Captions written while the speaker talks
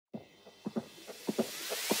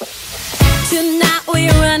Tonight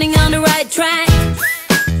we're running on the right track.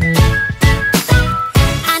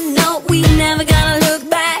 I know we never gonna look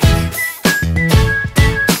back.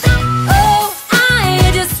 Oh,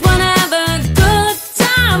 I just wanna have a good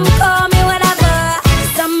time. Call me whatever,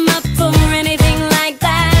 'cause I'm up for anything like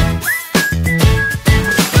that.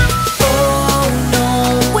 Oh no,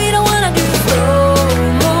 we don't wanna do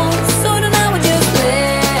slow-mo, so tonight we just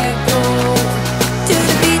let go. To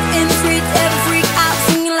the beat in the streets, every freak out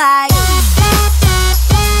singing like,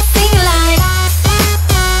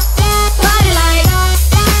 party like,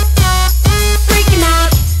 freaking out.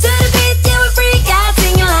 To the beat, yeah, we freak out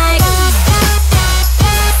singing like,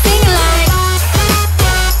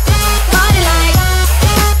 party like,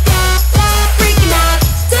 freaking out.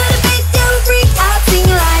 To the beat, yeah, we freak out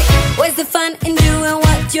singing like. Where's the fun in doing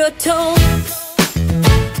what you're told?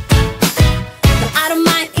 But I don't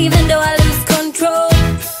mind even though I lose control.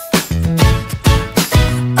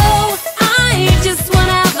 Oh, I just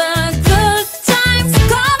wanna have a good time, so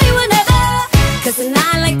call me whenever, 'cause a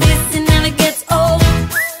night like this, it never gets old.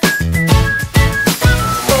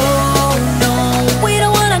 Oh no, we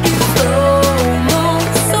don't wanna do slow-mo,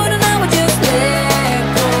 so tonight we just let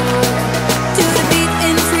go. To the beat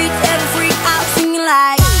in the streets, every freak out singing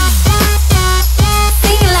like,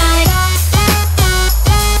 party like,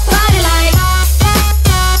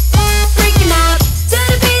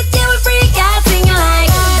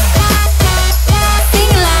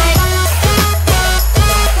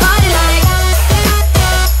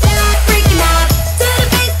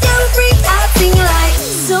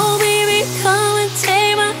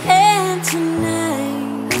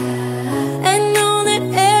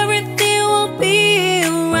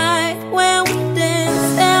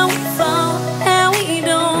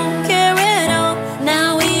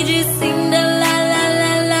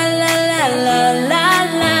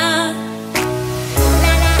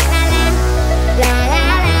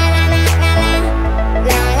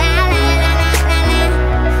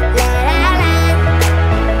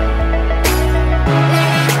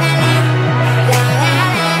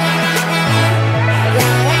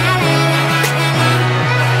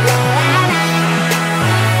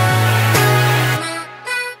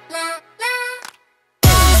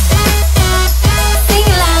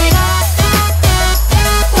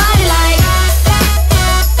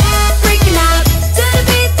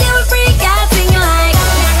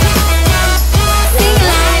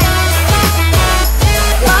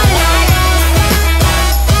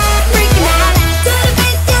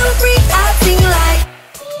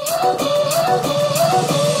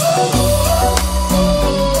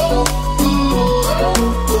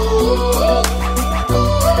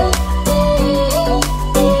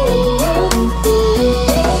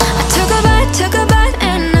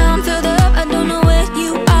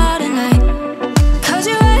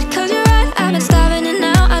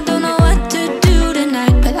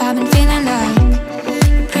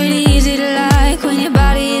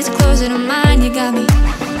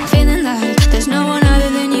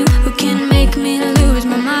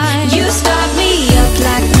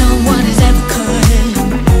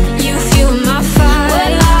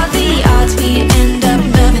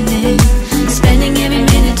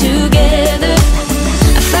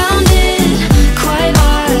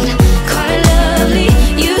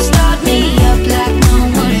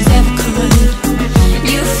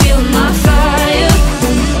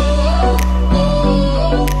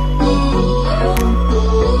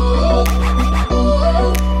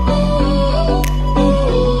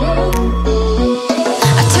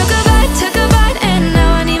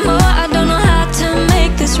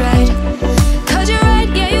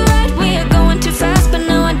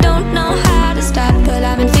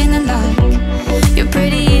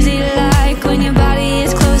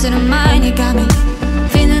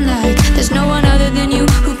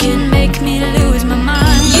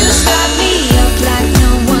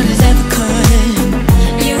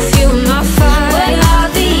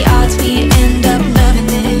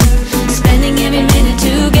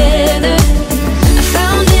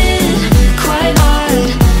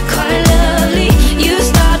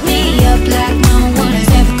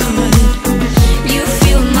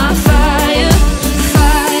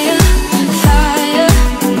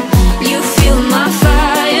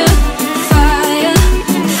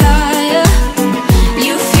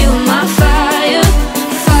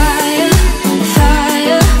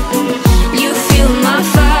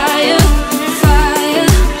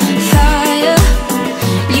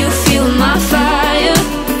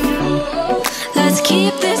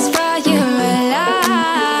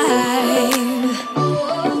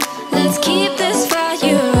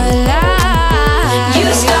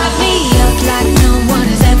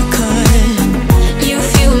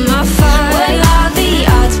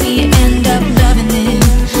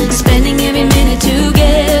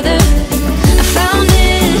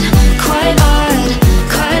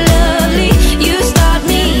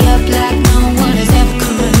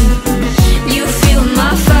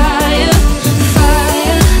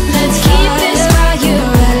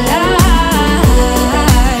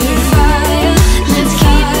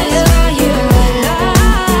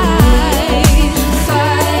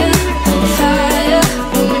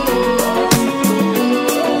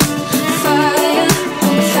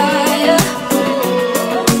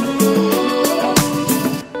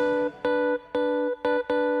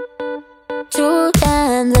 too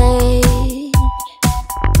damn late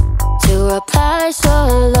to reply, so I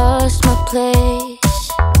lost my place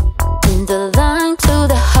in the line to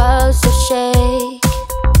the house of shake,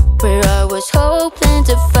 where I was hoping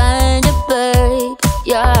to find a babe.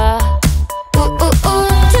 Yeah. Ooh, ooh, ooh,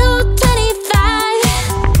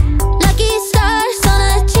 225 lucky stars on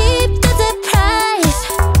a cheap desert price.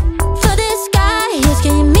 For this guy, he's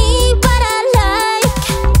giving me what I like.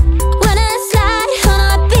 When I slide on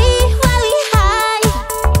a beat while we high,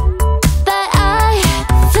 but I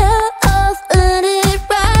fell off, landed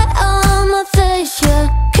right on my face. Yeah,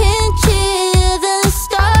 can't hear the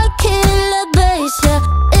star killer bass. Yeah,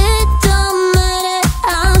 it don't matter,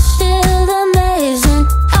 I'm still amazing.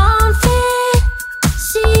 I'm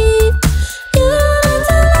fancy, you don't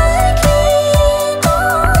like me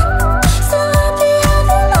more. So happy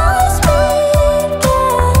having my speaker.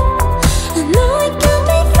 I know it can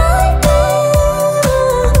be frightening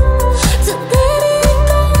to let it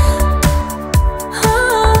go.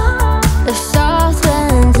 A soft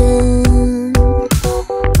landing.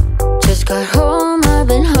 Just got home, I've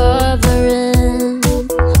been hovering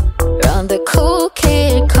around the cool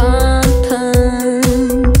kid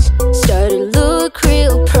compounds. Started look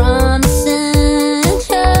real promising,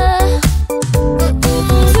 yeah.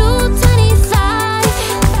 225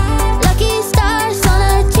 lucky stars on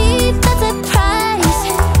a cheap desert price.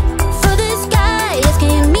 For this guy,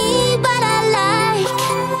 asking me what I like.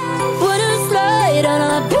 Wanna slide on a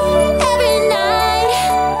beat every night,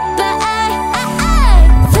 but I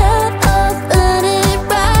fell off, landed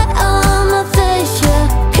right on my face. Yeah,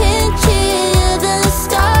 can't hear the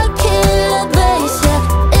star killer bass. Yeah,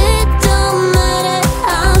 it don't matter,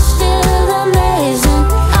 I'm still amazing.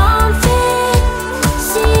 I'm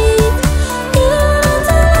fancy, you don't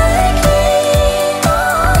like me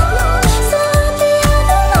more. So happy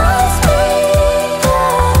having my speaker.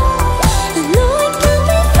 I know it can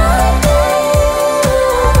be frightening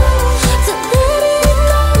to let it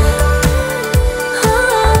go.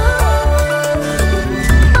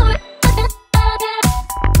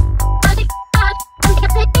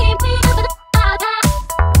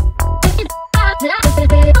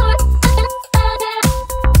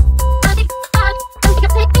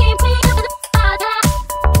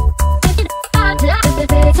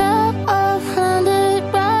 Fell off, landed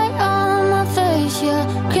right on my face. Yeah,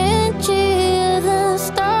 can't hear the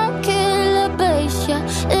star killer bass. Yeah,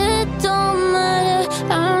 it don't matter,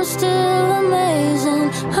 I'm still amazing.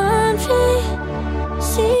 I'm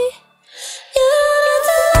fancy, you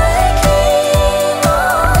don't like me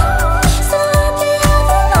more. So happy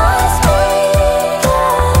having my speaker.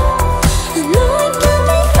 I know it can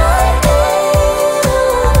be frightening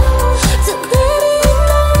to let it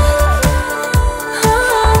go.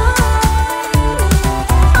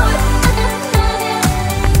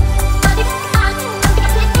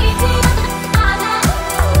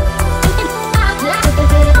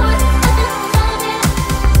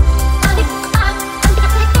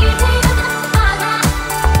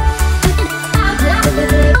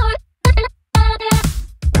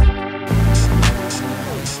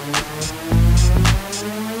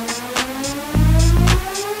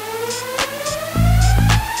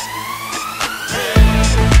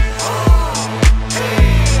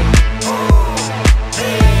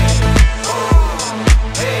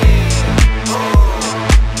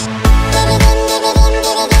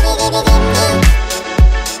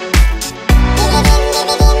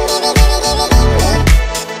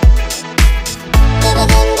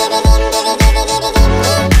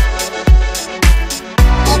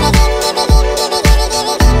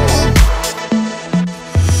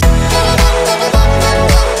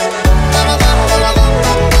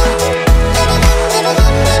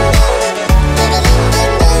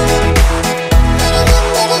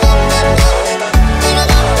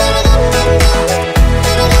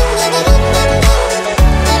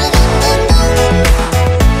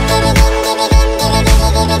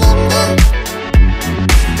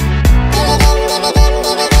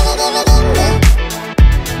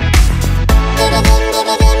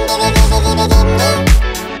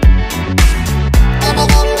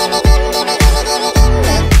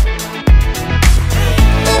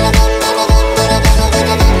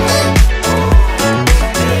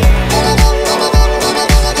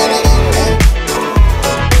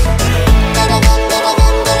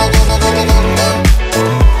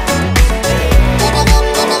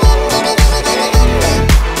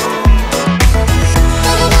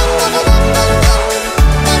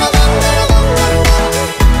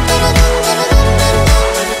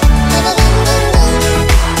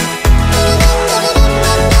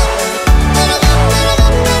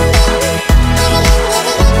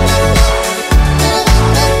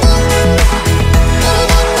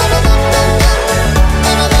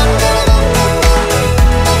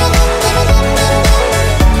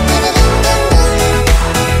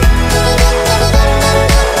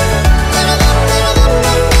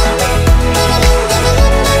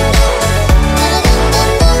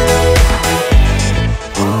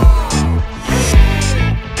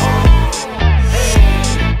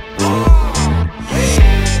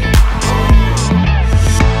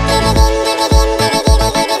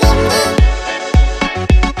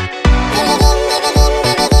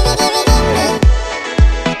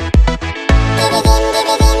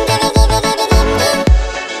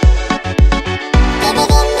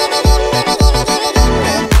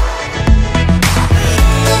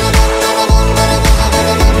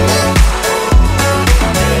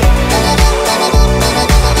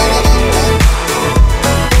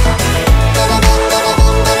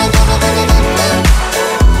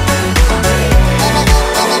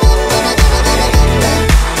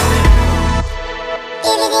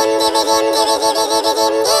 I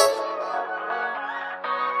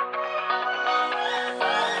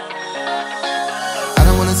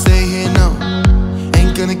don't wanna stay here, no.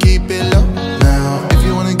 Ain't gonna keep it low now. If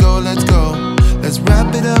you wanna go, let's go. Let's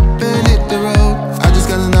wrap it up and hit the road. I just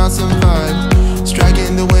got an awesome vibe,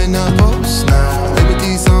 striking the winner post now.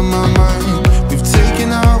 Liberty's on my mind. We've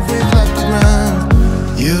taken off, we've left the ground.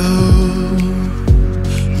 You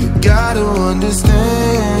gotta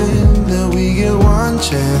understand that we get one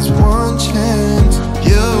chance, one chance.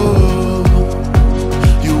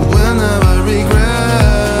 You will never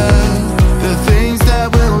regret the things that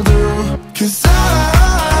we'll do. 'Cause I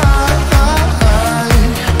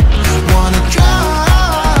wanna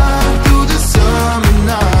drive through the summer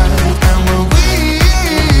night. And when we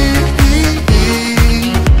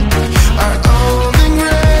are old and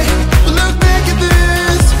gray, we'll look back at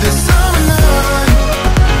this summer night.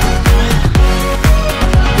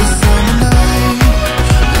 This summer night,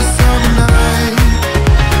 this summer night.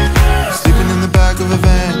 Sleeping in the back of a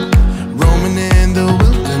van, roaming in the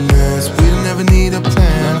wilderness. We never need a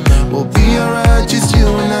plan. We'll be alright, just you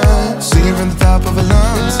and I. Singing from the top of our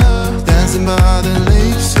lungs, dancing by the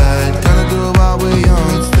lakeside. Gonna do it while we're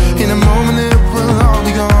young. In a moment it will all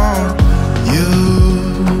be gone. You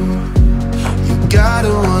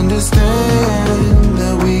gotta understand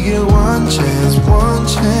that we get one chance, one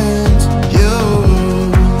chance. You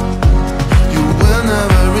will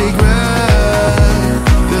never regret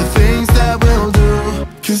the things that we'll do.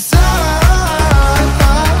 'Cause I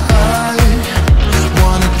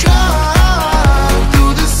wanna drive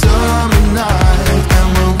through the summer night. And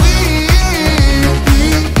when we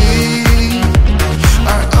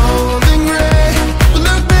are old and gray, we'll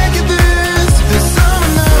look back at this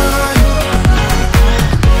summer night.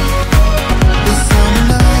 This summer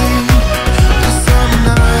night, this summer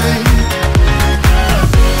night.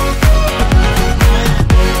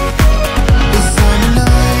 This summer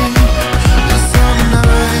night, this summer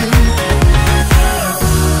night.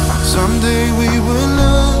 Someday we will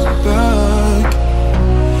look back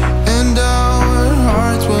and our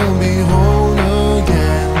hearts will be whole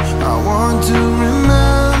again. I want to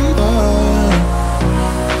remember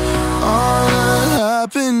all that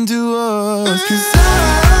happened to us. 'Cause I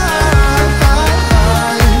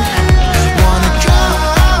wanna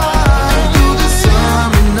drive through the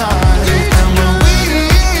summer night. And when we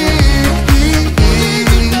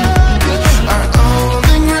are old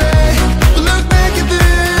and gray, we'll look back at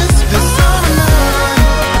this summer night.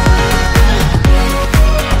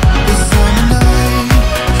 This summer night,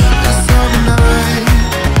 this summer night.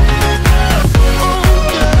 Oh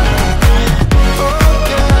yeah, oh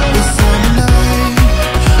yeah. This summer night,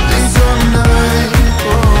 this summer night.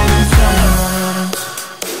 Oh, this summer night.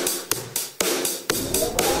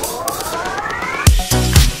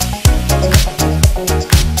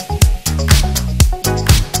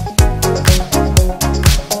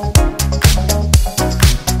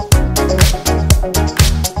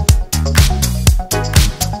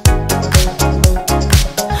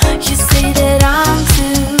 You say that I'm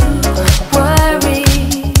too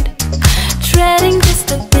worried, treading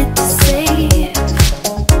just a bit too safe.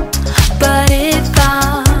 But if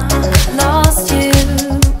I lost you,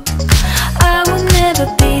 I would never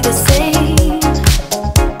be the same.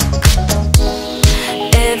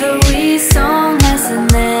 Every song has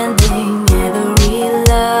an ending, every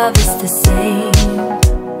love is the same.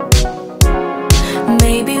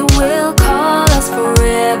 Maybe we'll call us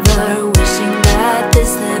forever, wishing that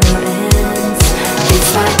this never ends.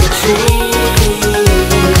 It's like a dream.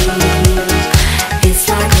 It's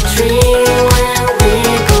like a dream when we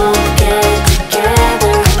both get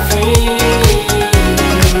together and feel.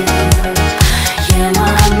 Yeah,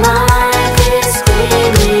 my mind is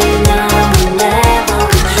screaming now whenever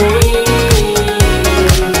we dream.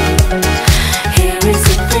 Here is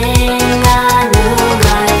the thing I knew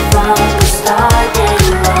right from the start. Yeah,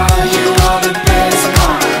 you are the best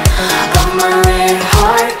part of my red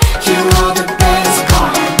heart. You are the best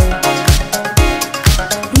part.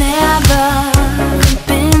 Never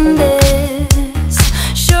been this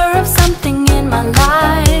sure of something in my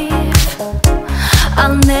life.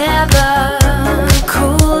 I'll never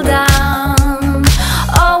cool down,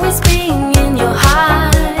 always being in your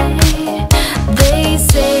high. They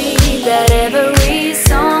say that every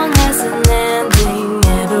song has an ending,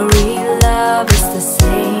 every love is the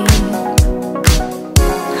same.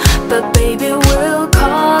 But baby, we'll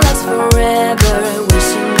call us forever,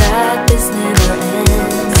 wishing that this never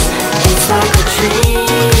ends. It's like a dream.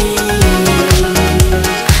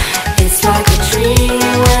 It's like a dream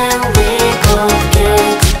when we both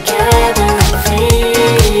get together and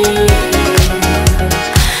feel.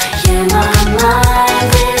 Yeah, my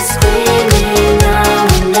mind is screaming.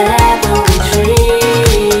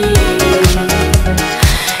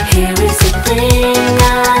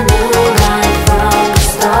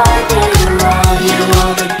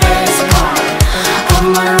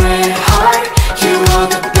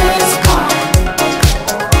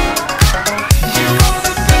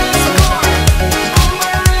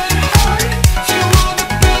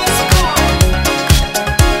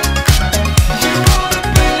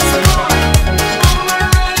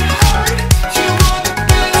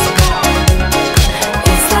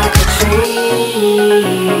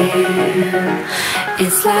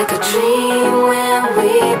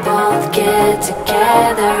 both get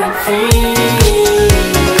together and fade.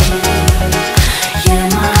 Yeah,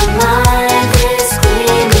 my mind is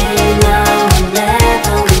screaming now and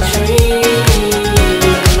never retreat.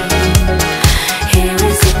 Here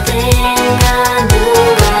is the thing I knew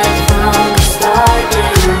right from the start.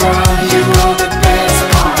 Yeah, you are the best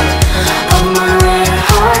part of my red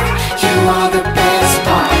heart. You are the best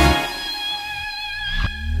part.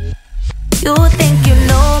 You think you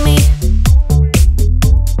know me?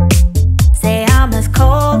 Say I'm as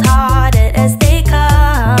cold-hearted as they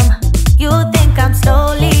come. You think I'm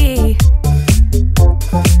slowly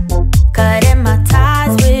cutting my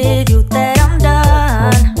ties with you, that I'm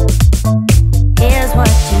done. Here's what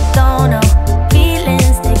you don't know.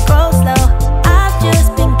 Feelings, they grow slow. I've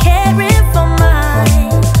just been caring for mine.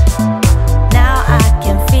 Now I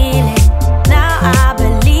can feel it. Now I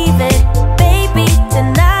believe it. Baby,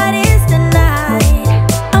 tonight is the night.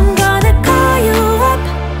 I'm gonna call you up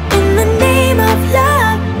in the name of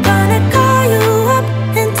love. Gonna call you up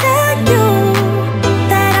and tell you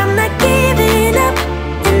that I'm not giving up.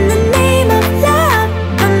 In the name of love,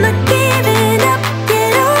 I'm not giving up.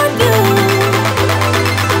 Get on you.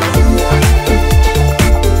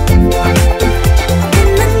 In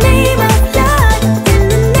the name of love, in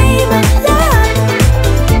the name of love.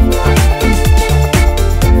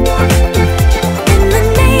 In the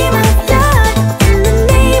name of love, in the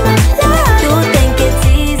name of love. You think it's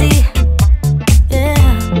easy, yeah,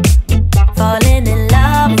 falling in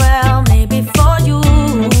love, well, maybe for you.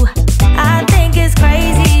 I think it's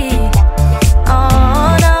crazy,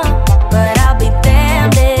 oh no, but I'll be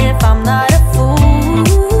damned if I'm not a fool.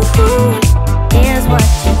 Here's what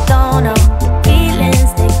you don't know.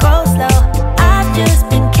 Feelings, they grow slow. I've just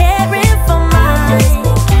been caring for mine.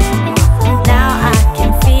 Now I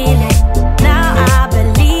can feel it. Now I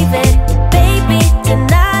believe it. Baby,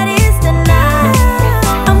 tonight is the night.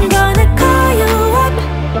 I'm gonna call you up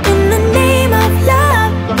in the name of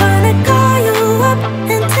love. Gonna call you up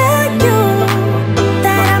and tell you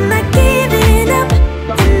that I'm not giving up.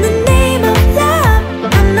 In the name of love,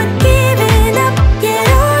 I'm not giving up. Get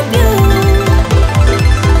on you.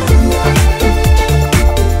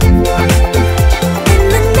 In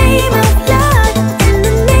the name of love, in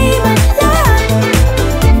the name of love.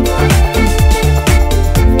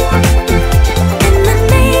 In the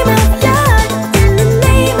name of love, in the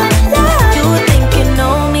name of love. You think you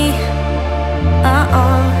know me?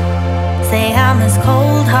 Say I'm as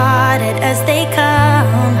cold-hearted as they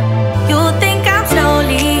come. You think I'm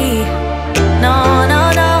slowly, no, no,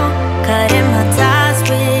 no, cutting my ties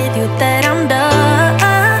with you, that I'm done.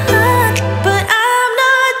 But I'm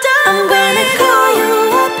not done. I'm gonna call you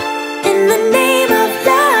up in the name of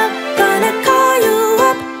love. Gonna call you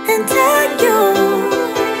up and tell you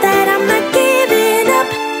that I'm not giving up.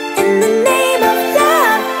 In the name of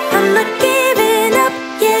love, I'm not giving up.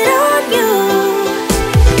 Get on you.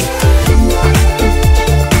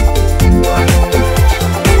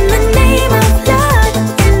 In the name of love,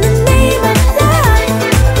 in the name of love.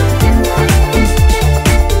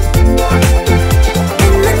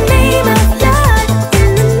 In the name of love, in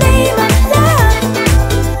the name of love.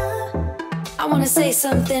 I wanna say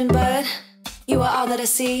something, but you are all that I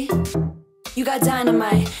see. You got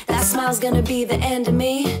dynamite, that smile's gonna be the end of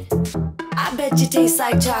me. I bet you taste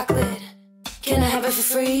like chocolate. Can I have it for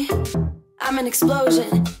free? I'm an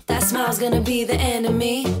explosion, that smile's gonna be the end of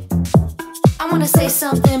me. I wanna say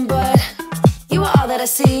something, but you are all that I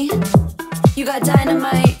see. You got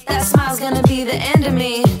dynamite, that smile's gonna be the end of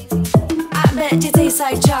me. I bet you taste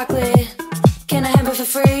like chocolate. Can I have it for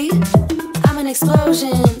free? I'm an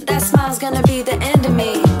explosion, that smile's gonna be the end of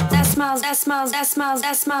me. That smile's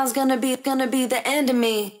gonna be the end of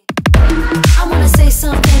me. I wanna say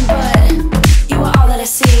something, but you are all that I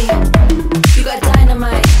see. You got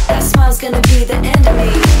dynamite, that smile's gonna be the end of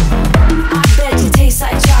me. I bet you taste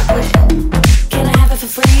like chocolate. Can I have it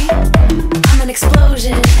for free? I'm an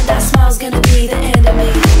explosion, and that smile's gonna be the end of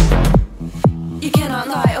me. You cannot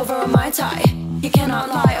lie over a Mai Tai. You cannot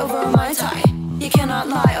lie over a Mai Tai. You cannot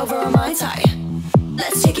lie over a Mai Tai.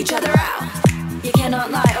 Let's check each other out. You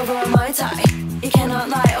cannot lie over a Mai Tai. You cannot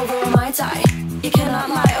lie over a Mai Tai. You cannot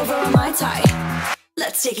lie over a Mai Tai.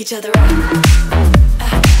 Let's take each other out.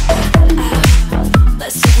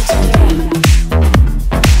 Let's take each other out.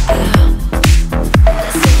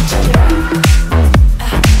 Let's take each other out.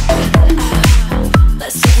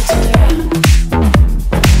 Let's take each other out.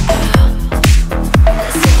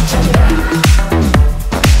 Let's take each other out.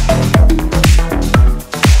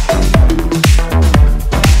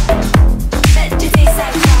 Bet you taste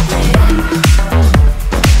like chocolate.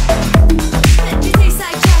 Bet you taste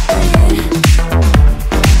like chocolate.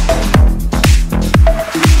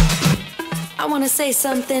 I wanna say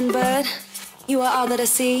something, but you are all that I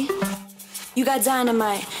see. You got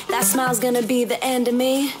dynamite, that smile's gonna be the end of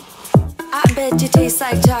me. I bet you taste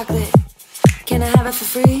like chocolate. Can I have it for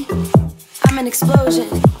free? I'm an explosion,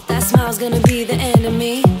 that smile's gonna be the end of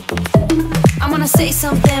me. I wanna say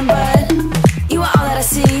something, but you are all that I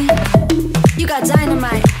see. You got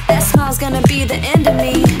dynamite, that smile's gonna be the end of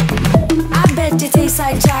me. I bet you taste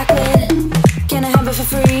like chocolate. Can I have it for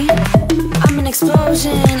free? I'm an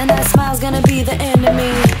explosion, and that smile's gonna be the end of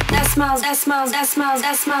me. That smile's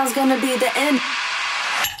gonna be the end.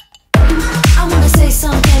 I wanna say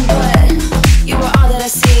something, but you are all that I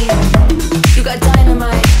see. You got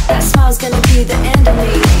dynamite, that smile's gonna be the end of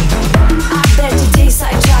me. I bet you taste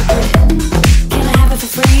like chocolate. Can I have it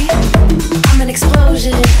for free? I'm an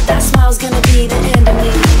explosion, that smile's gonna be the end of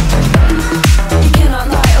me. You cannot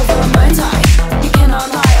lie over my tie. You cannot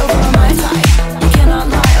lie over my tie. You cannot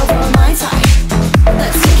lie over my tie.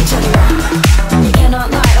 Let's take each other out. You cannot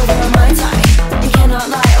lie over my tie. You cannot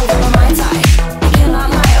lie over my tie. You cannot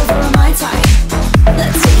lie over my tie.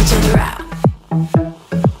 Let's take each other out.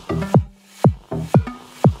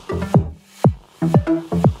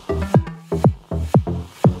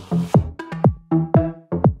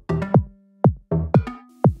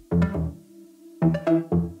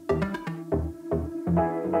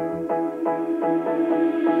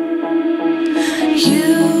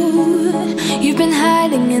 You've been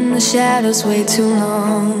hiding in the shadows way too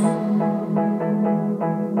long.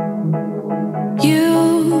 You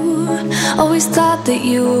always thought that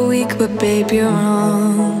you were weak, but babe, you're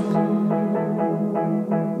wrong.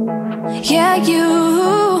 Yeah,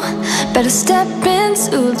 you better step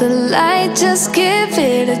into the light, just give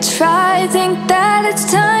it a try. Think that it's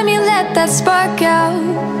time you let that spark out.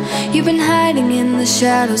 You've been hiding in the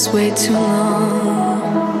shadows way too long.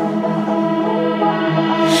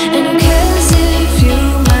 And who cares if you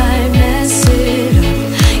might mess it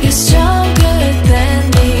up? You're stronger than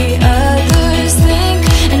the others think.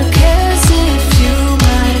 And who cares if you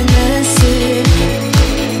might mess it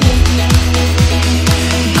up?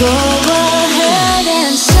 Go ahead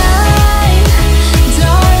and shine,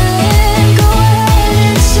 darling. Go ahead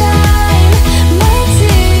and shine, my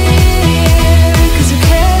dear. 'Cause who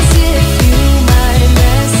cares if you might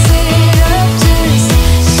mess it up? Just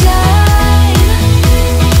shine.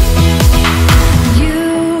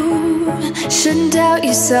 Shouldn't doubt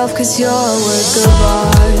yourself, 'cause you're a work of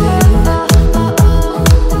art.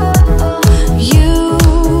 You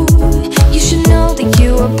should know that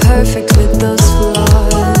you are perfect with those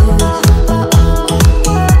flaws.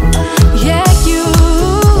 Yeah, you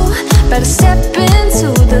better step into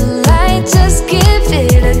the light, just give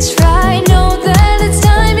it a try. Know that it's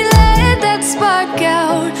time you let that spark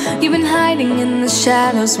out. You've been hiding in the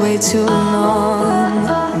shadows way too long.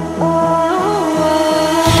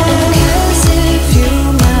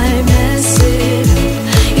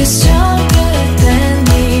 You're stronger than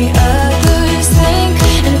the others think.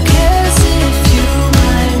 And who cares if you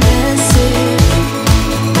might mess it up?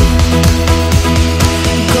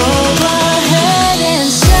 Go ahead and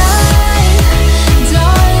shine,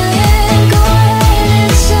 darling. Go ahead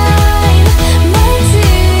and shine, my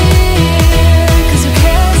dear. 'Cause who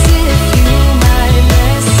cares if you might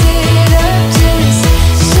mess it up? Just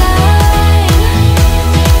shine,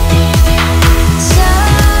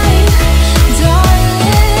 shine,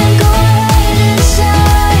 darling. Go ahead and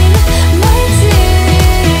shine, my dear.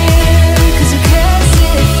 'Cause who cares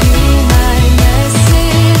if you might mess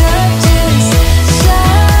it up? Just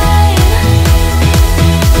shine.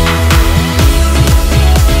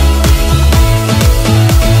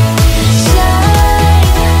 Shine,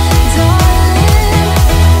 darling.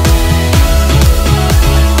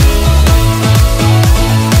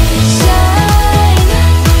 Shine.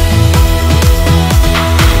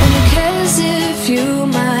 And who cares if you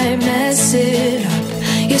might mess it up?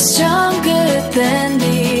 You're stronger than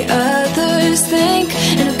the others think.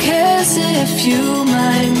 And who cares if you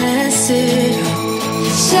might mess it up?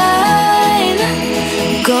 Shine.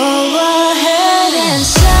 Go ahead and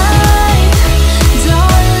shine,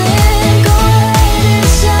 darling. Go ahead and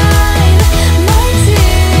shine, my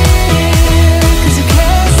dear. 'Cause who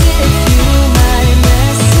cares if you might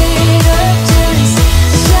mess it up? Just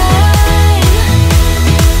shine,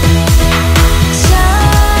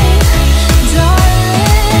 shine,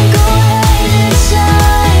 darling. Go ahead and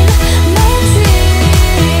shine, my dear.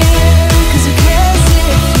 'Cause who cares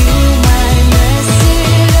if you might mess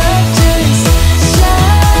it up? Just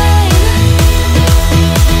shine.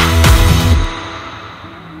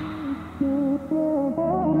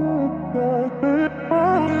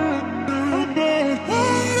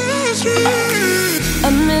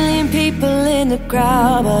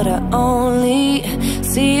 while, but I only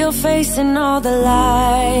see your face in all the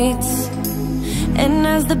lights. And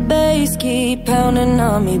as the bass keep pounding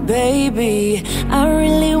on me, baby, I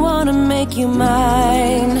really wanna make you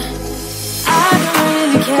mine. I don't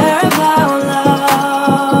really care about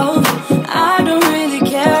love. I don't really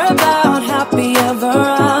care about happy ever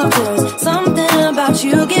afters. Something about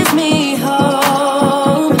you gives me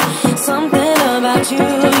hope. Something about you,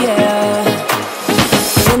 yeah.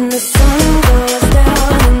 When the sun goes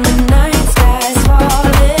down and the night sky's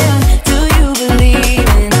falling, do you believe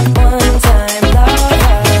in one-time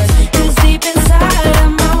lovers? 'Cause deep inside of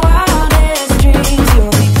my wildest dreams,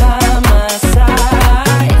 you'll be by my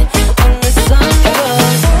side. When the sun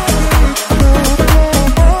goes down.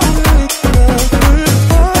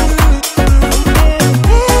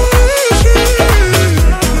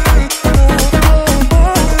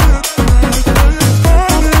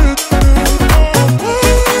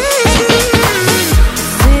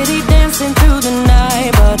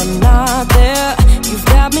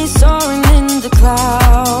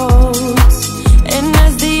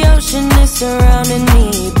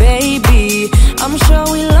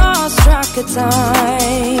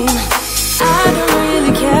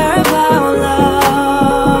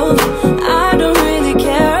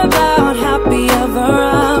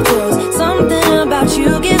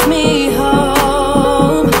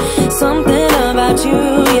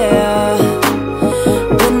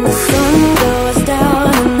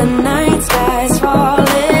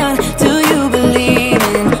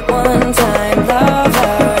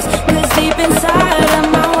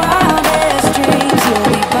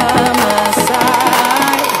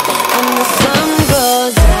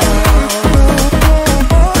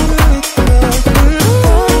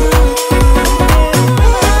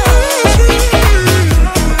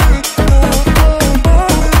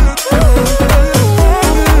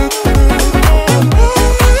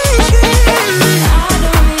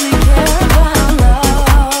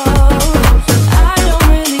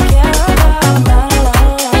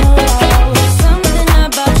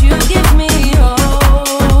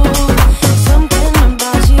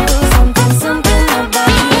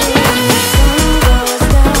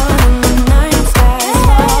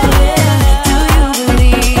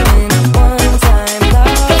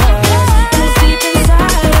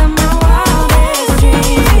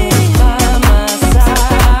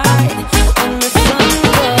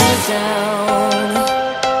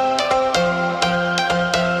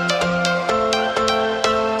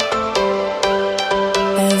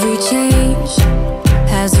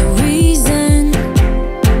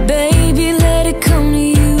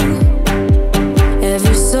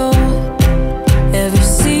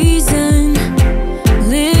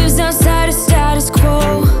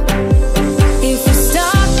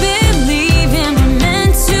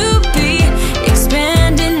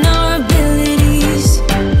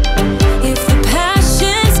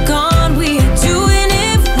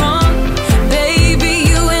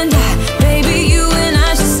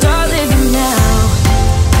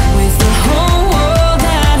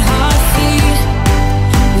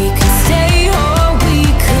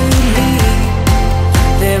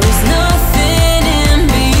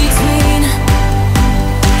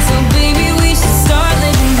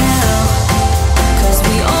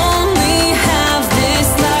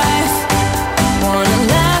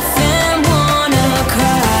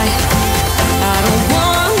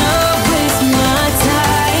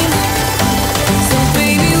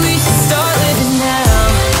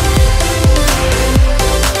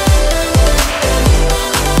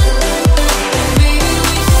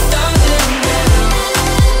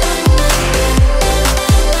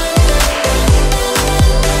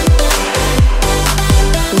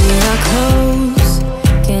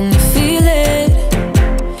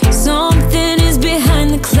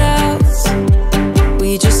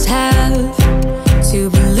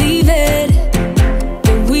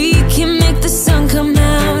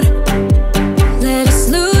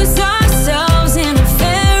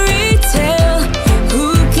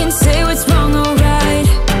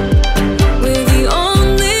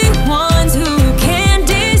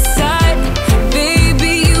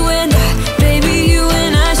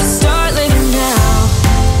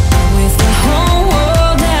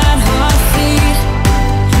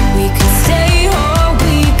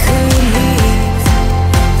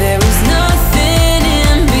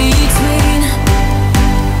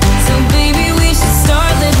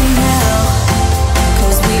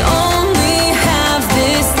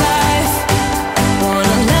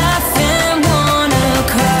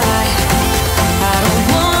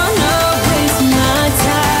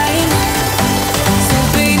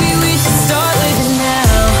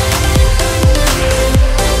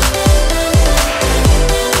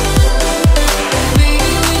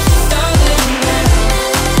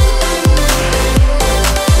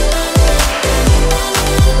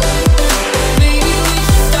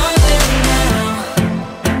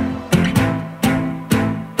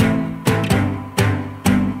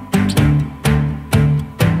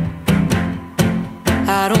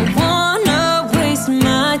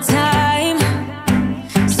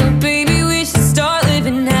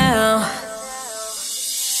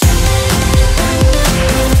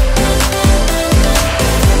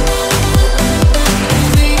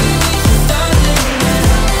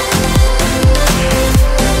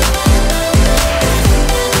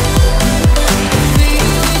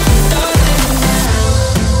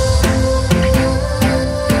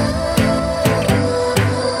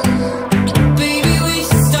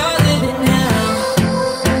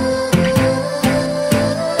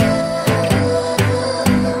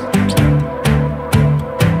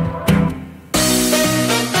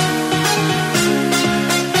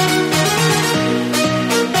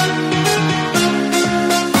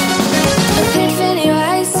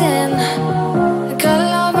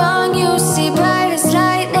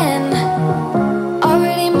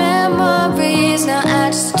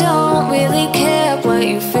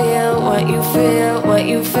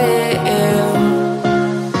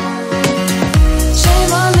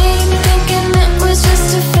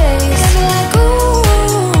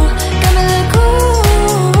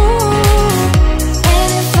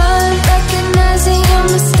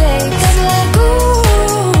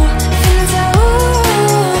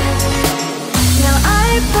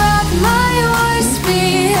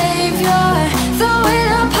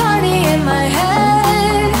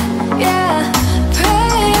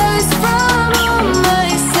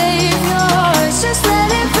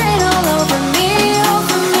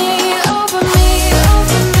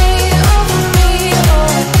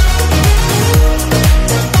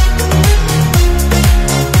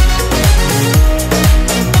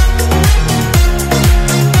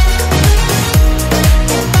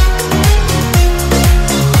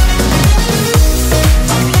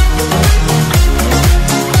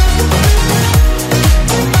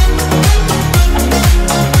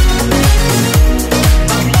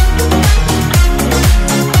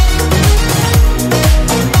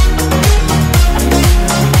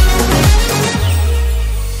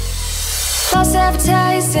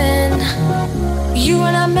 advertising. You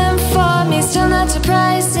are not meant for me, still not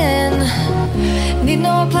surprising. Need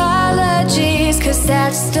no apologies, cause I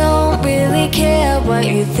just don't really care what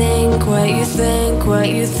you think, what you think, what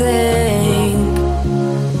you think.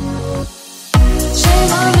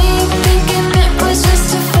 Shame on me, thinking it was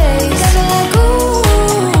just a phase. Got me like ooh,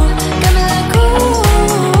 got me like ooh.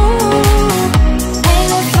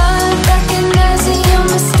 Ain't it fun recognizing your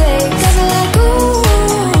mistakes? Got me like ooh,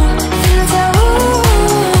 feeling so ooh.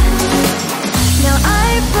 Now I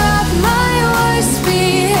brought my worst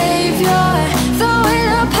behavior, throwing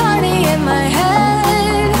a party in my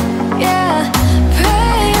head. Yeah,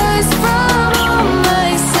 prayers from my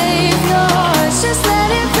savior.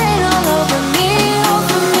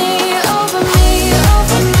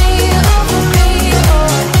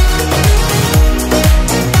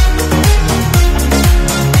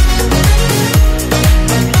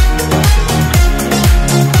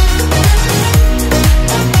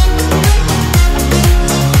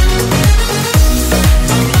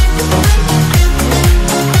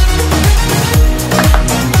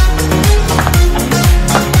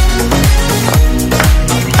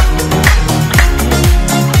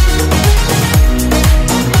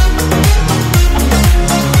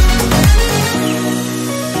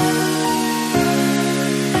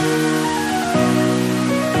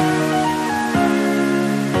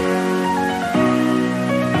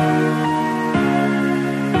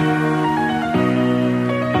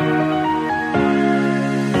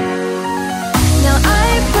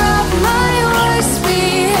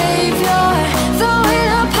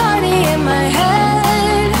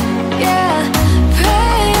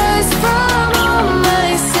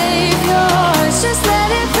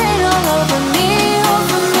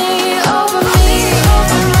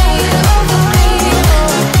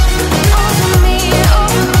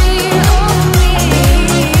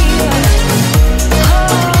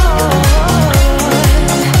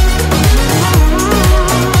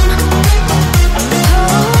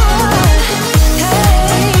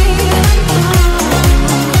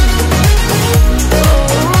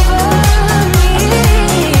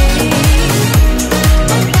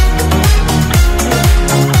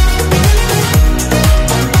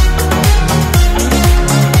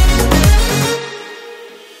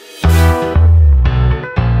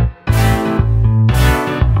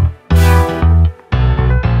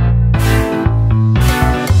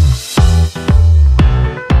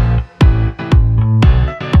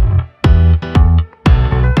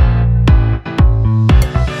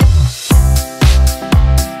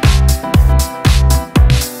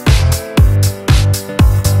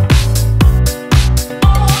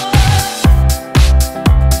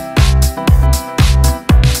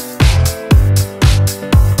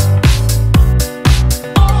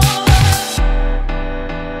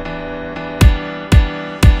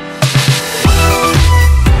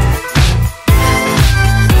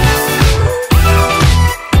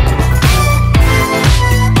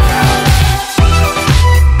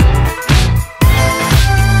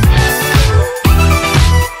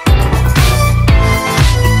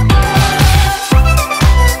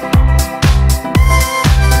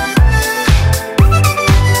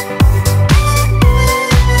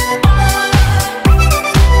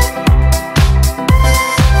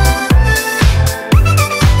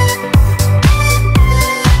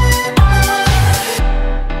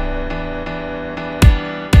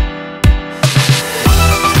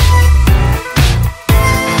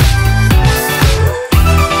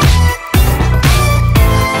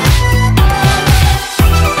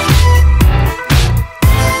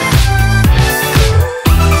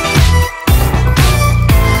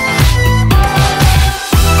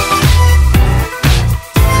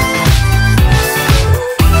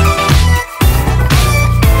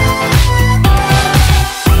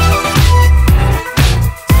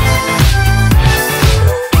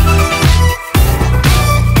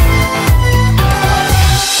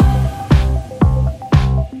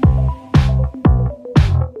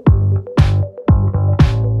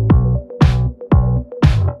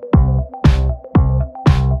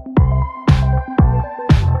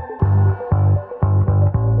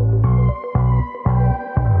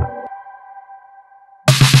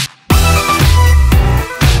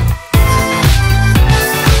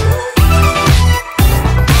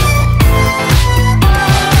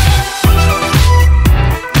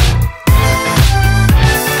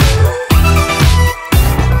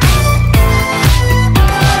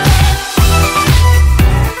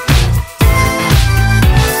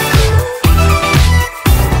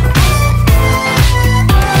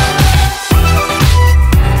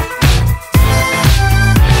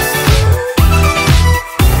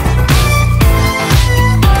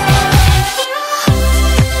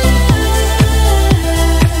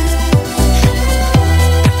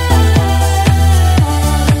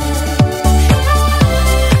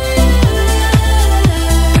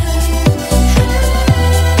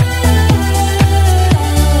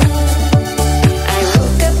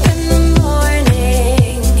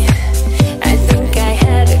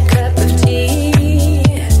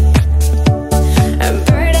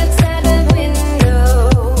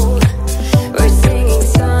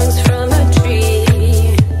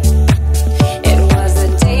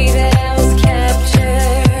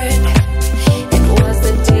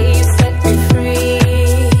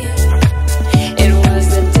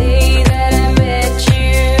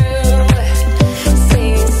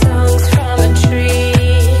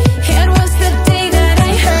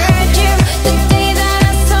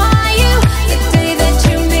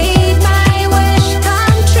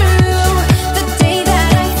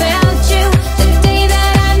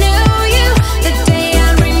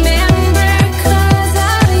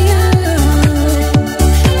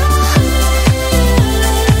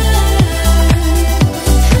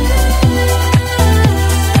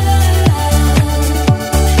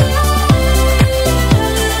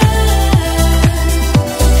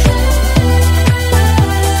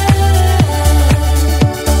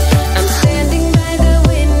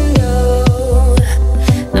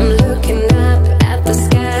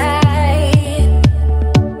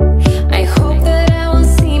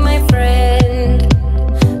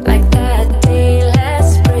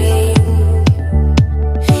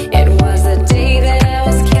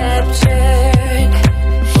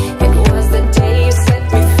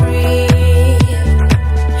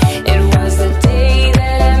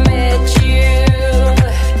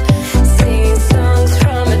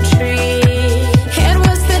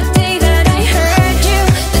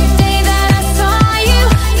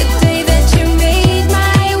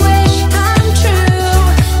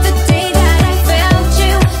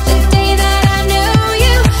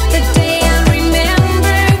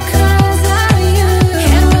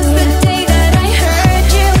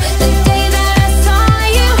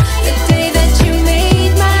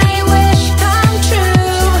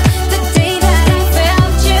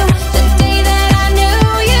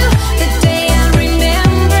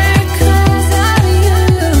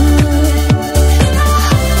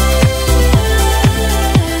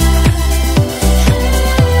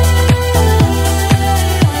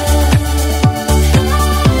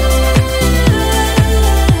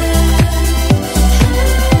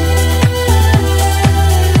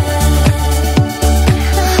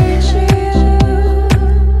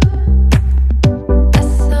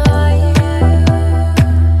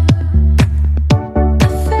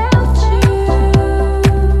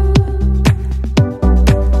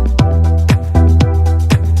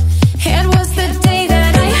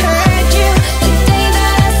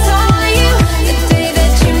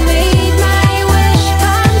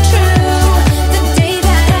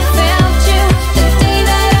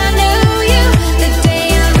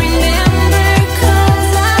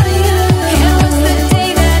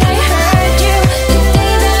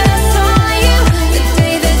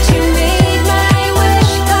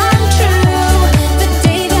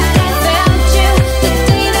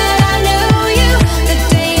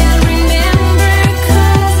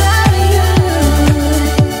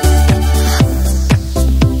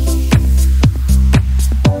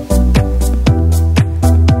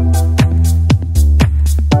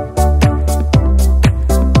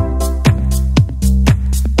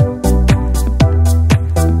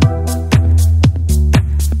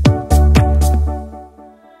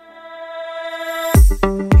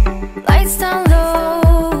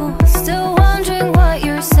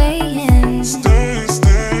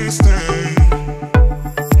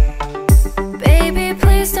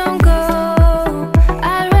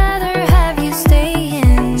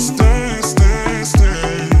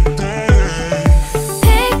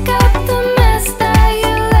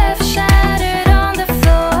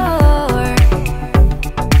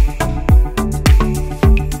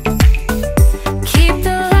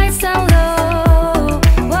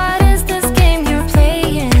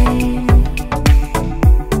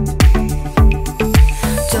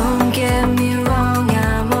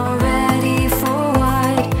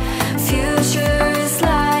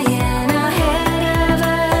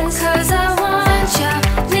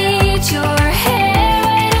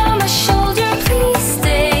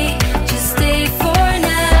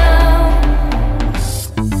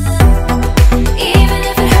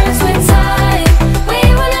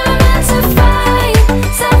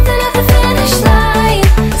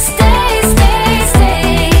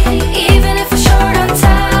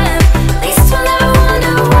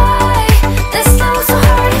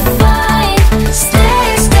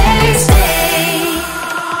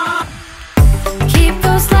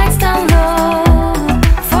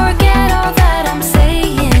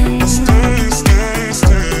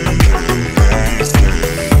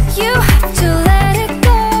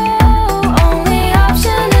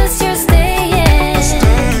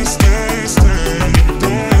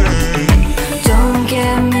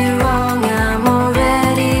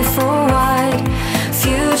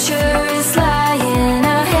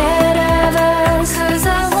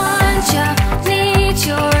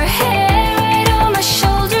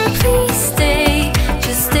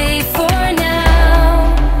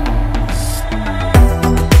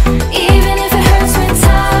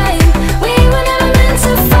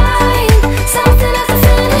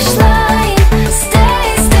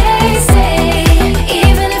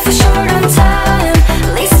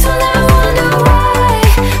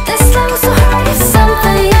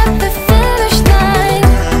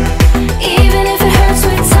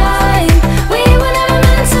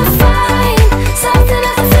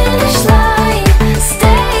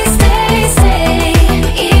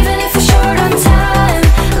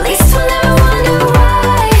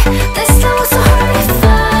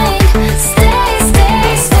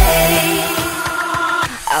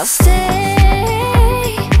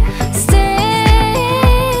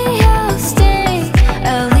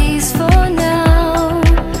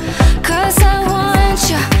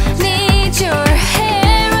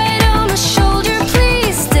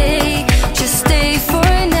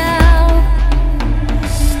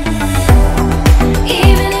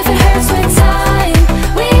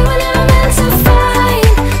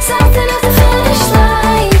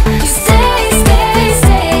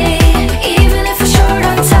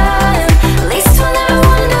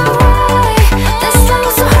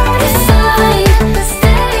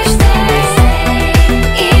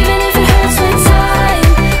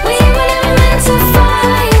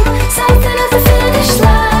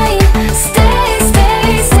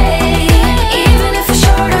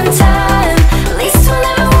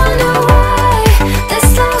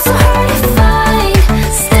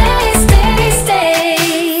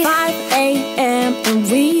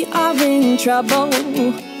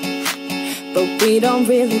 don't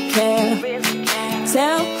really care.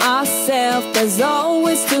 Tell ourselves there's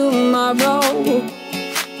always tomorrow,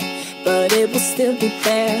 but it will still be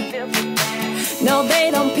there. No,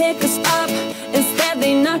 they don't pick us up, instead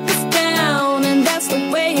they knock us down. And that's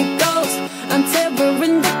the way it goes until we're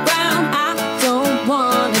in the ground. I don't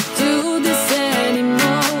wanna do this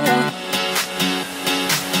anymore.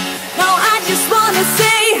 No, I just wanna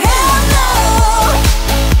say hell no,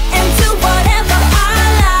 and do whatever I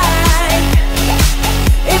like.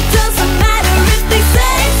 It doesn't matter if they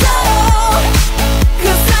say so,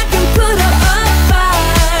 'cause I can put up a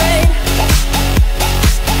fight.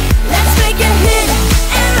 Let's make a hit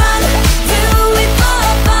and run, do it for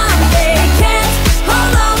fun. They can't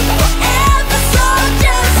hold on forever, so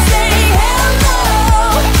just say hell no.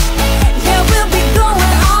 Yeah, we'll be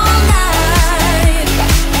going all night.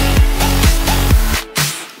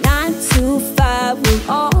 9 to 5 with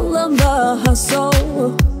all of the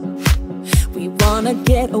hustle. We wanna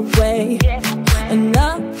get away.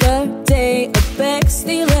 Another day of beg,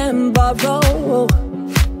 steal and borrow,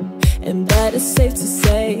 and that is safe to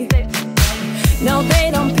say. No,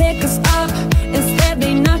 they don't pick us up, instead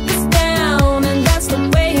they knock us down. And that's the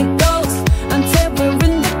way it goes until we're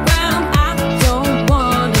in the ground. I don't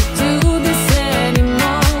wanna do this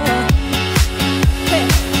anymore. Hey.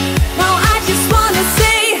 No, I just wanna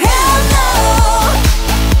say hell no,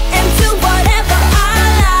 and do whatever I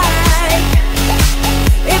like.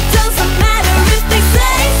 It doesn't matter if they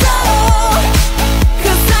say so,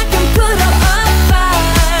 'cause I can put up a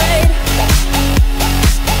fight.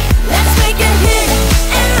 Let's make a hit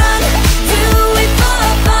and run, do it for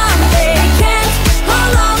fun. They can't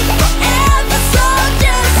hold on forever, so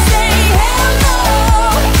just say hell no.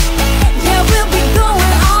 Yeah, we'll be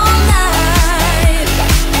going all night.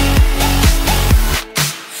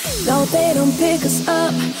 No, they don't pick us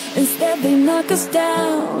up, instead they knock us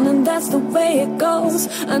down. And that's the way it goes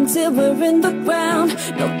until we're in the ground.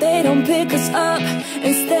 No, they don't pick us up,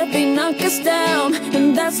 instead they knock us down.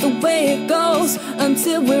 And that's the way it goes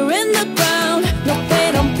until we're in the ground. No, they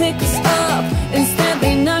don't pick us up, instead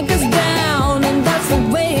they knock us down. And that's the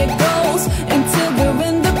way it goes until we're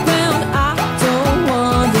in the ground. I don't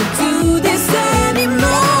wanna do this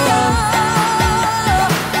anymore.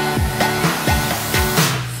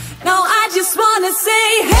 No, I just wanna say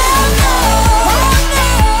hell no,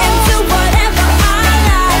 and do whatever I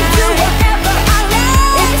like. Do whatever I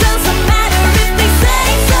like. It doesn't matter if they say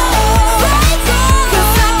so,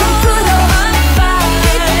 'cause I can put up a fight.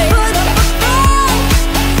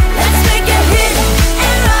 Let's make a hit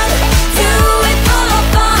and run, do it for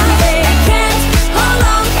fun. They can't hold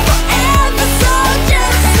on forever, so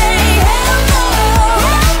just say hell no.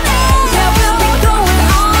 Yeah, we'll be going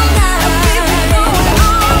all night.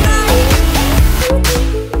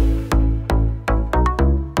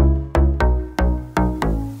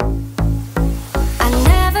 I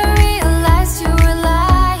never realized you were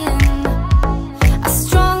lying. I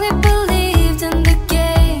strongly believed in the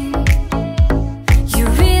game. You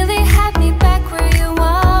really had me back where you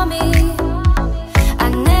want me. I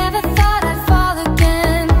never thought I'd fall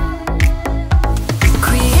again.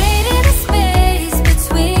 Created a space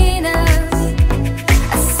between us.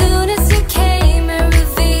 As soon as you came and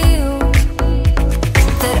revealed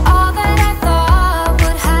that all that I thought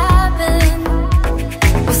would happen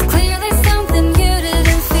was clearly something you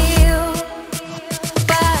didn't feel.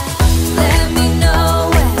 But let me know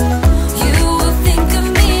when you will think of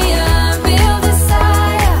me, a real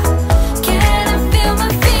desire. Can I feel my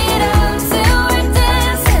feet until we're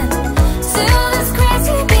dancing to this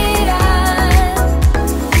crazy beat?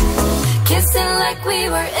 Kissing like we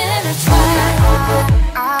were in a trap.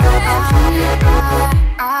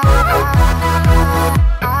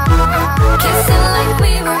 Kissing like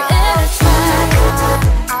we were in a trap.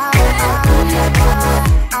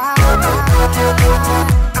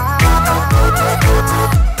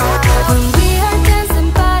 When we are dancing,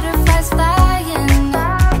 butterflies flying,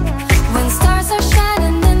 when stars are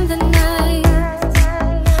shining in the night.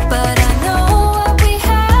 But I know what we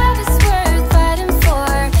have is worth fighting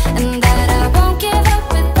for, and that I won't give up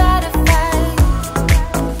without a fight.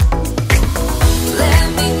 Let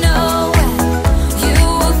me know when you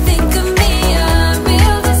will think of me, a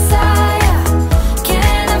real desire.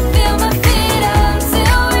 Can I feel my feet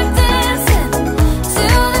until we're dancing to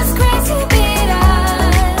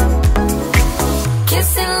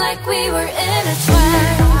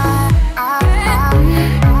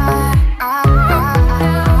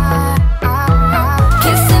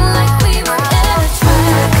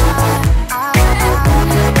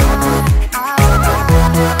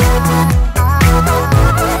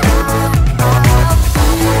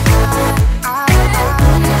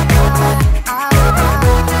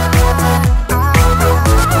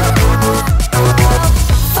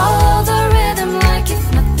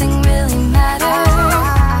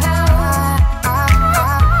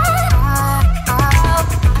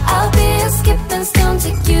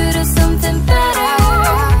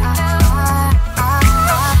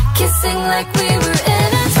like we were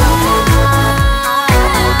intertwined.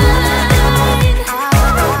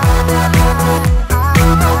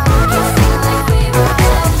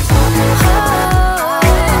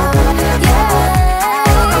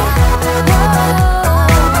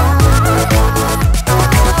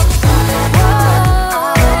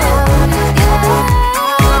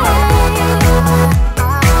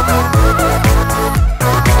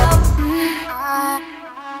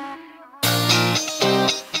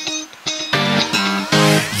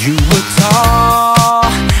 You were tall,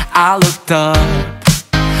 I looked up.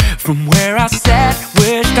 From where I sat,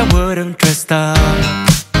 wished I would've dressed up.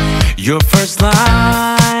 Your first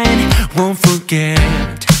line, won't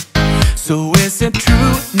forget. So is it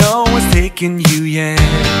true, no one's taking you yet?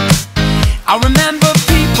 I remember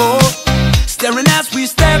people staring as we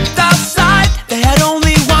stepped outside. They had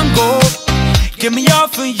only one goal, get me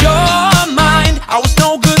off of your mind. I was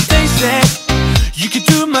no good, they said. You could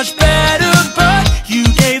do much better, but you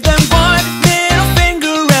gave them one middle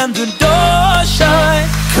finger and the door shut.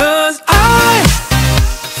 'Cause I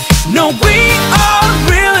know we are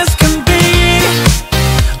real as can be.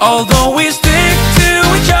 Although we stick to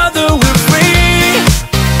each other, we're free.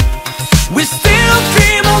 We still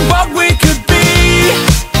dream of what we could be.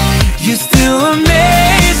 You still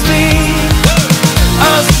amaze me.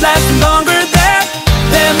 Us lasting longer than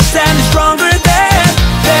them, standing stronger than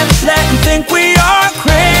them, letting think we are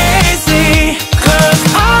crazy. 'Cause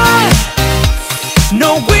I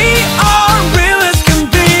know we are real as can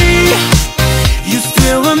be. You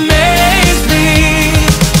still amaze me.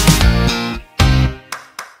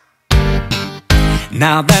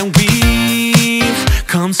 Now that we've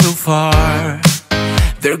come so far,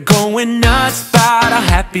 they're going nuts about how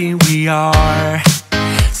happy we are.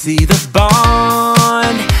 See the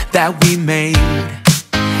bond that we made,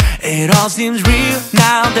 it all seems real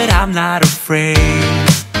now that I'm not afraid.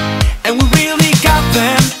 And we really got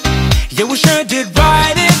them, yeah, we sure did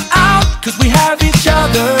write it out. 'Cause we have each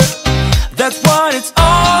other, that's what it's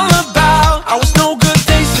all about. I was no good,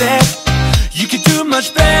 they said. You could do much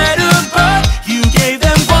better, but you gave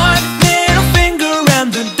them one middle finger and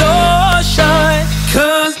the door shut.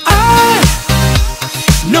 'Cause I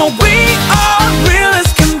know we are real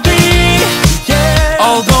as can be. Yeah.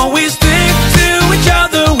 Although we stick to each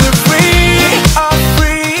other, we're free. We are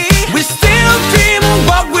free. We still dream of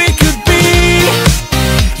what we could be.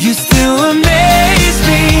 You still amaze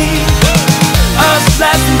me. Us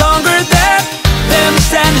lasting longer than them,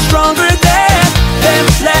 standing stronger than them,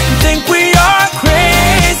 letting think we are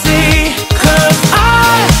crazy. 'Cause I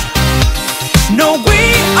know we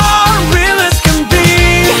are real as can be.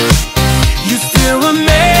 You still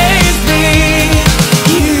amaze me.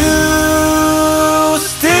 You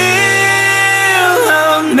still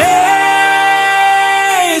amaze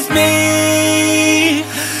me.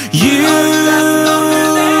 You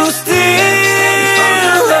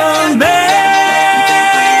still amaze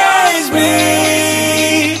me.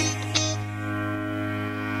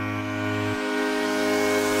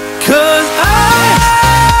 Cause I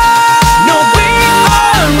know we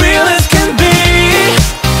are real as can be.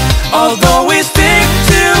 Although we stick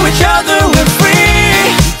to each other, we're free.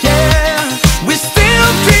 Yeah, we still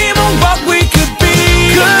dream of what we could be.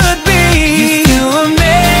 Could be. You still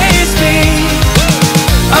amaze me.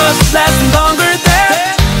 Us lasting longer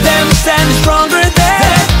than them, standing stronger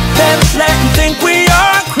than them, letting think we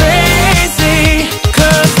are crazy.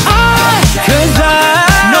 'Cause I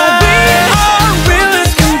know we are real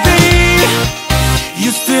as can be. You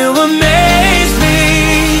still amaze me.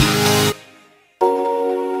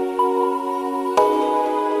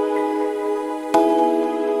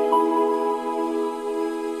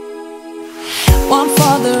 One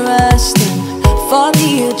for the resting, for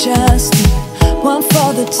the adjusting, one for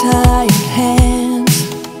the tired hands,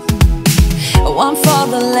 one for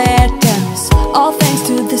the letdowns, all thanks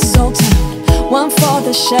to this old town, one for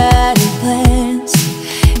the shattered plans.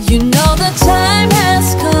 You know the time has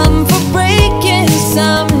come for breaking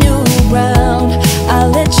some new ground.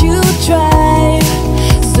 I'll let you drive,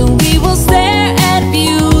 so we will stare at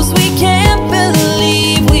views we can't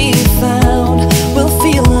believe we found. We'll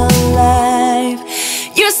feel alive.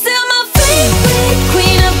 You're still my favorite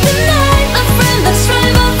queen of the night, my friend. Let's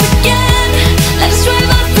drive off again. Let's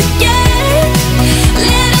drive off again.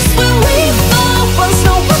 Let us where we fall. Once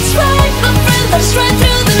know what's right, my friend. Let's ride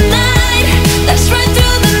through the night. Let's ride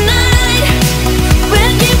through the night.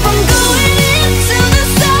 We'll keep on going into the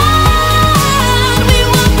sun.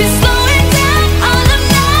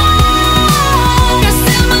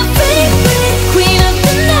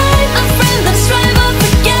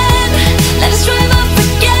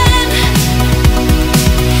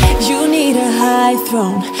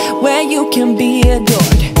 can be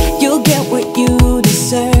adored. You'll get what you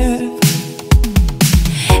deserve.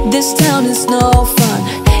 This town is no fun.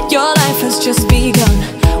 Your life has just begun.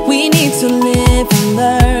 We need to live and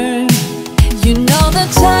learn. You know the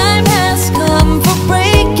time has come for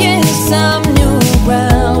breaking some new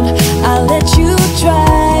ground. I'll let you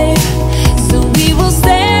drive, so we will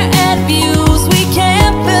stare at views we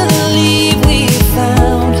can't believe we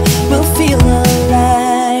found. We'll feel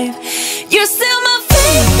alive. You're still my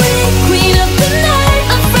favorite queen of the night.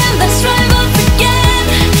 A friend, let's drive off again.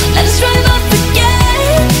 Let us drive off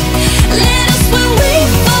again. Let us where we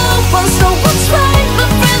fall once know what's right. My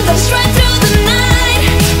friend, let's ride through the night.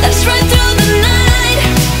 Let's ride through the night.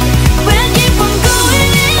 We'll keep on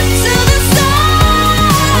going into the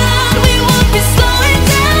sun. We won't be slowing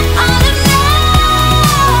down all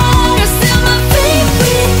along. You're still my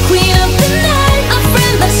favorite queen of the night. A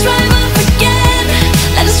friend, let's drive off again.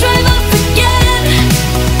 Let us drive off again.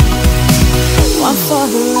 One for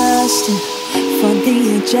the lusting, for the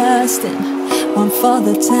adjusting. One for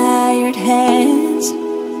the tired hands.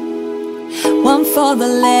 One for the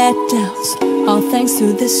letdowns, all thanks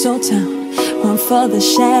to this old town. One for the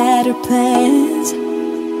shattered plans.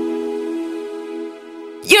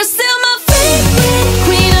 You're still my favorite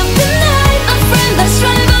queen of the night. A friend, let's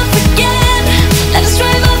drive off again. Let us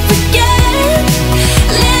drive off again.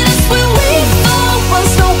 Let us where we fall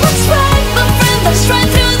once know what's right. My friend, let's ride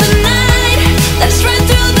through the night. Let's ride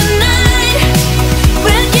through the night.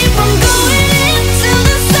 We'll keep on going into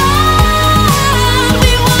the sun.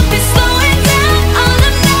 We won't be slowing down all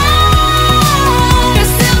along.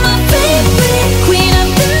 You're still my favorite queen of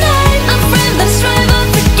the night. A friend, let's drive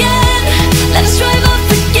off again. Let us drive off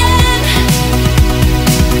again.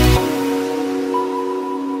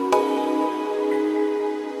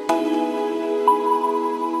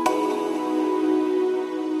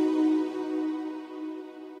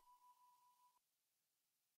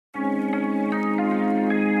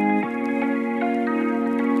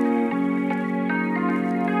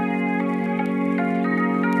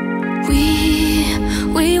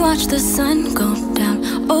 We watch the sun go down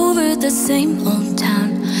over the same old town,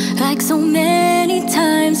 like so many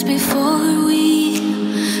times before. We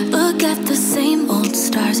look at the same old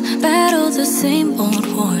stars, battle the same old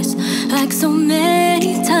wars, like so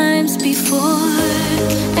many times before.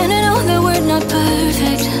 And I know that we're not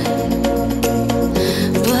perfect,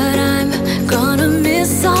 but I'm gonna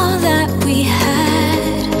miss all that we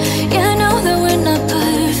had. Yeah, I know that we're not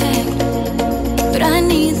perfect, but I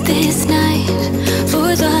need this night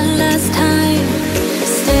for the last time.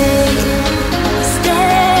 Stay,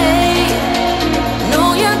 stay. No,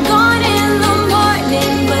 you're gone in the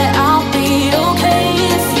morning, but I'll be okay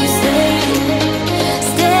if you stay.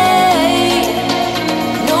 Stay.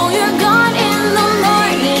 No, you're gone in the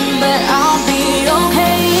morning, but I'll be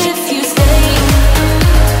okay if you stay.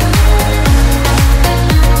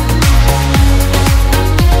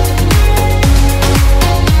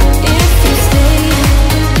 If you stay.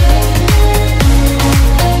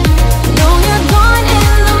 No, you're gone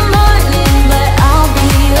in the morning, but I'll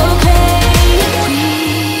be okay.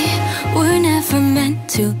 We were never meant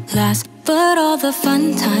to last, but all the fun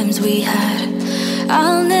times we had,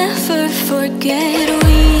 I'll never forget.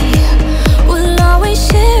 We will always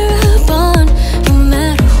share a bond, no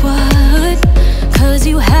matter what, 'cause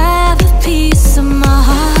you have a piece of my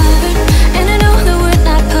heart. And I know that we're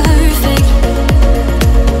not perfect,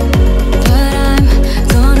 but I'm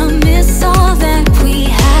gonna miss all that we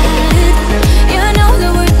had. Yeah, I know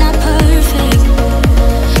that we're not perfect,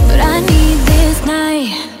 but I need this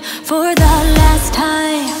night for the last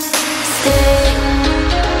time. Stay,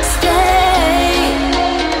 stay.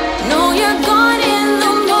 No, you're gone in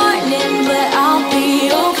the morning, but I'll be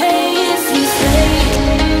okay if you stay.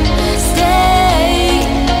 Stay.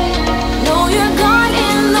 No, you're gone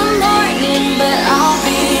in the morning, but I'll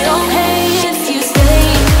be okay if you stay.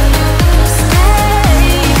 Stay.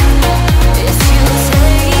 If you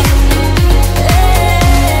stay.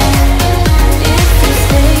 If you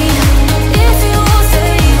stay. If you will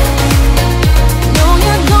stay. No,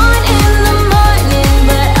 you're gone in the morning,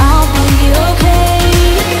 but I'll be okay.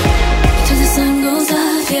 Till the sun goes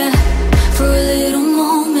up, yeah, for a little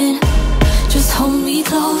moment. Just hold me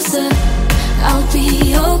closer, I'll be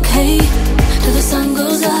okay. Till the sun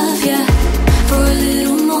goes up, yeah, for a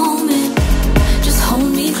little moment. Just hold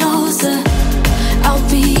me closer, I'll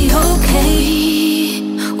be okay.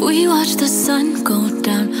 We watch the sun go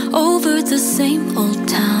down over the same old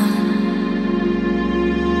town.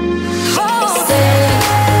 Stay,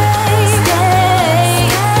 stay.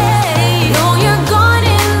 No, you're gone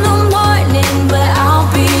in the morning, but I'll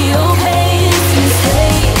be okay if you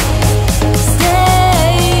stay.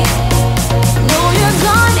 Stay.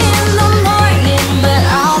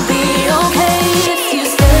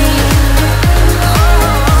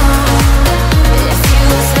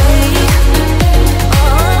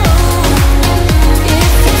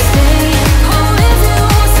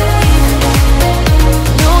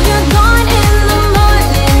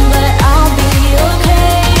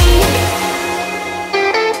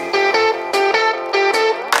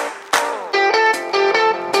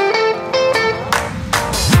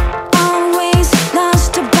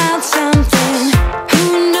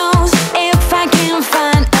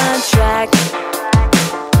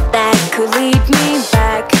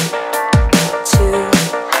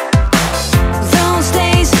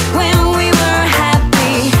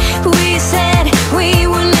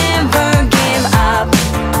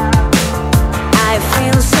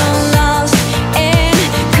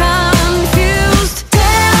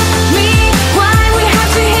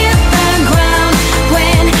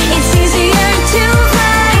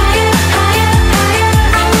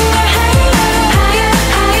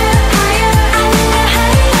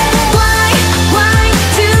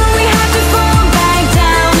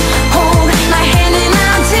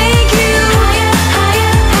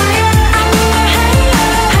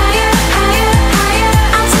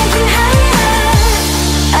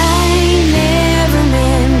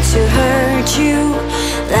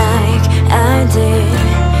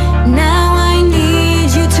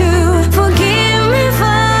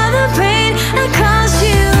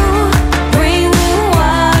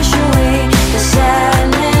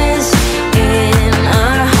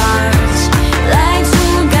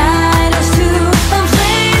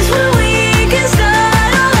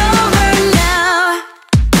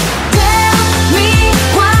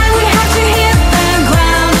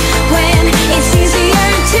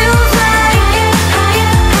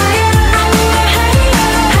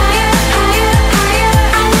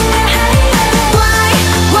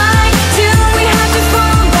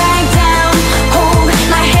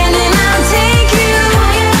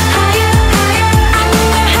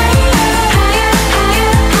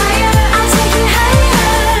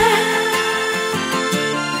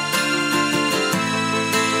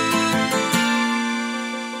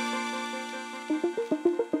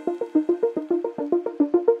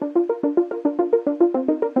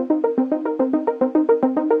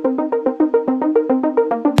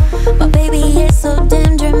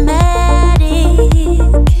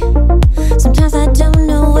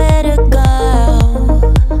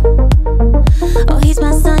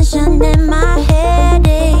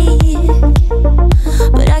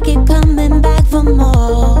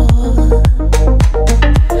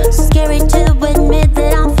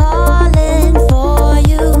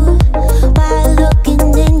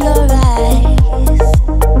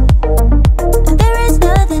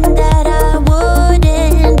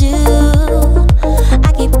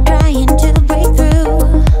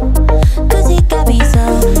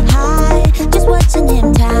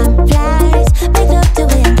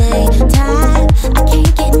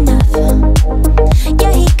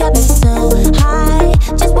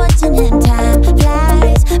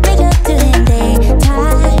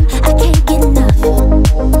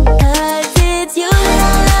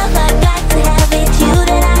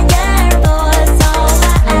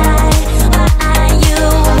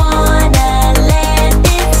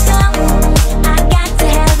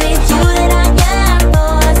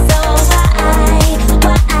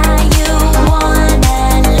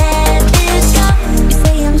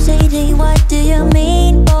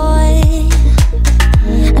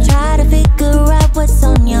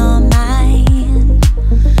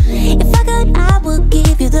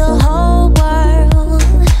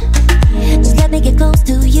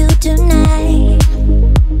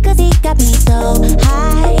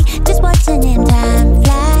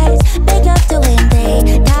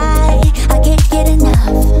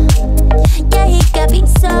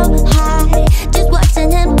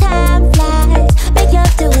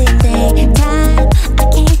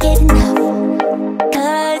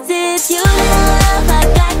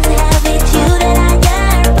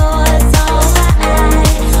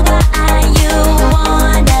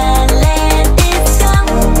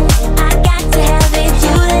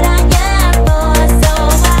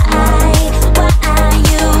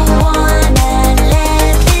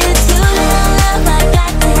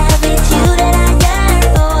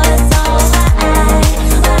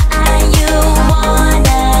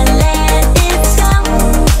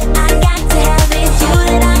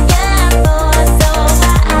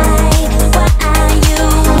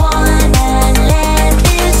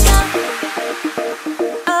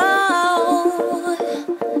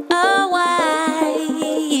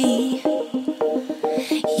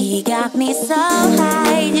 so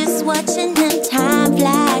high, just watching them time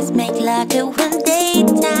flies. Make love to one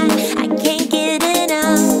daytime. I can't get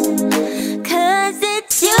enough. 'Cause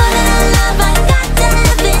it's you that I love. I got to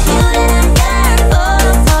have it. You that I yearn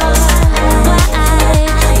for.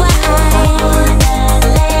 Why wanna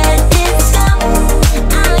let this go?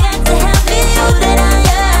 I got to have it. You that I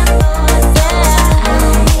yearn for.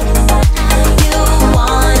 You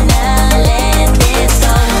wanna let this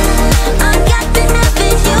go? I got to have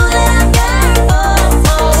it. You that I yearn for.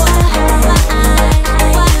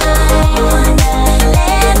 Why wanna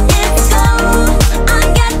let this go? I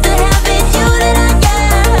got to have it. You that I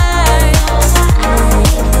yearn.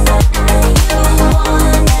 You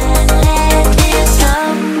wanna let this go?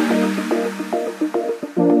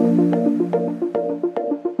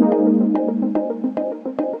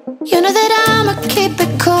 You know that I'ma keep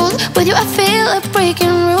it cool. With you I feel like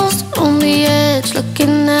breaking rules. On the edge,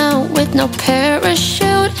 looking out with no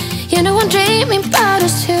parachute. You know I'm dreaming about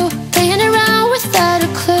us two, playing around without a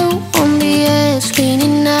clue. On the edge,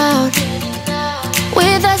 leaning out.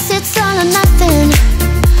 With us it's all or nothing.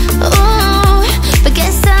 Ooh, but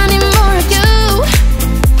guess I need more of you.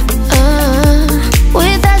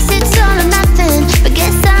 With us it's all or nothing, but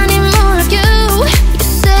guess I need more of you. You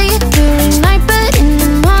say it during night, but in the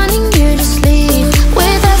morning you just leave.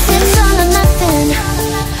 With us it's all or nothing.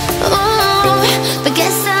 Ooh, but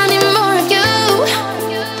guess I need more of you.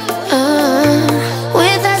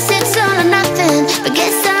 With us it's all or nothing.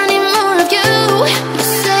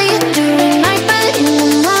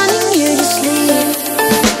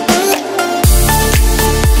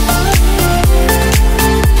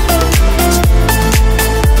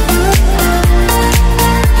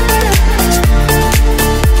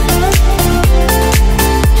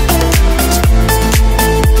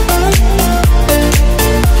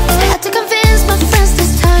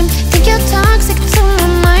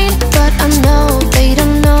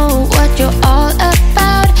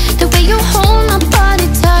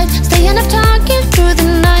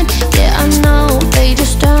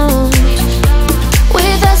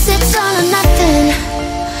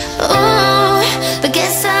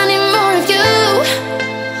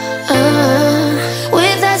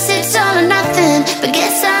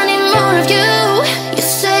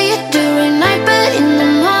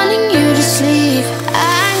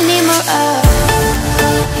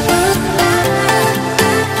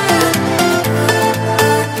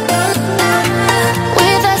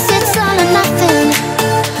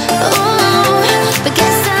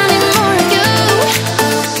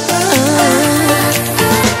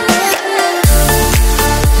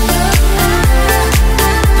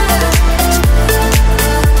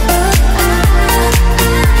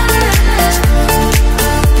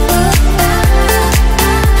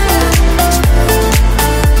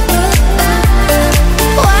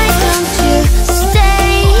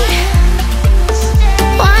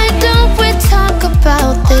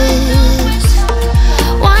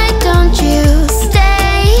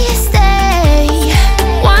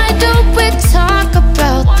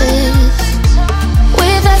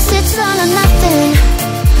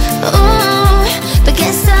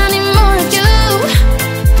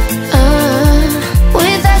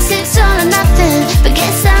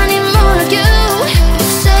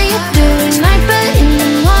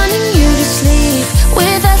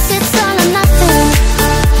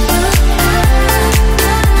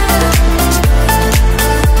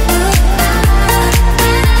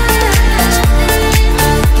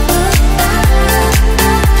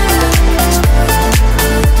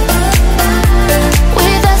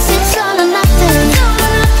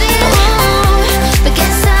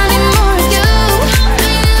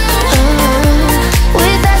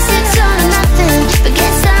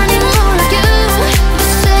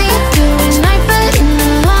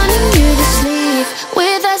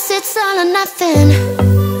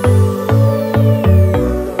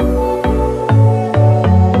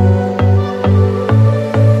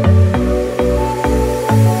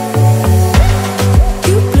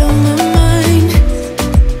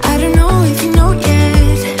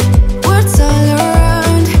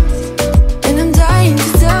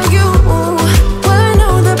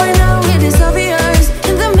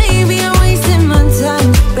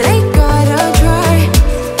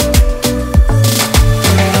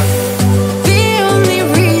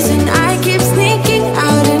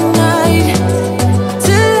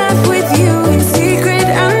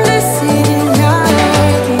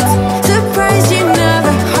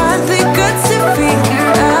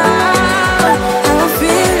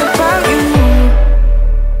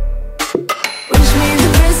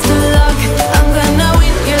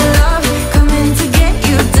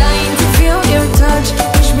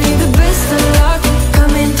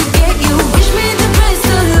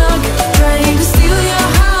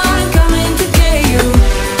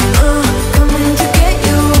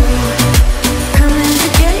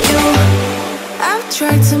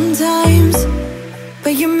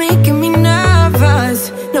 making me nervous.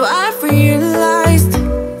 No, I've realized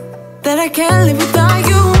that I can't live without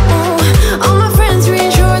you. All my friends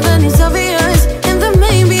reassure that it's obvious, and that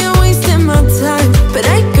maybe I'm wasting my time, but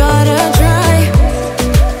I gotta try.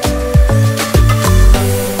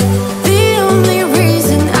 The only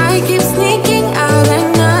reason I keep sneaking out at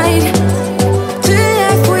night to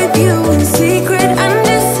laugh with you in secret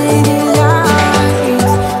under city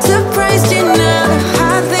lights. Surprised you never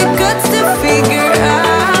had the guts to figure out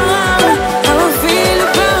how I feel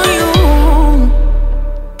about you.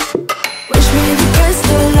 Wish me the best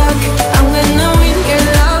of luck. I'm gonna win your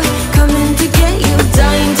love, coming to get you,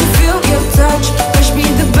 dying to feel your touch. Wish me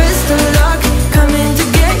the best of luck, coming to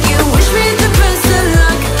get you. Wish me the best of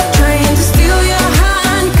luck, trying to steal your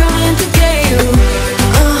hand, coming to get you.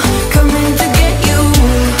 Coming to get you,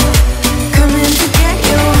 coming to get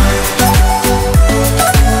you.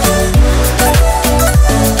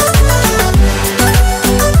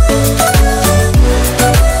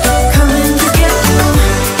 Coming to get you.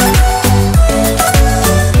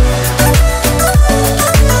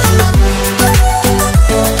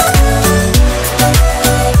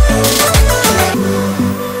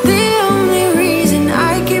 The only reason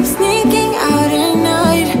I keep sneaking out at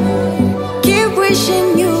night, keep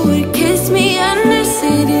wishing you would kiss me under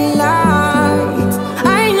city lights.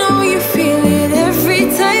 I know you feel it every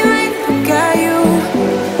time I look at you.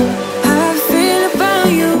 How I feel about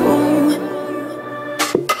you.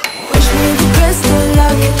 Wish me the best of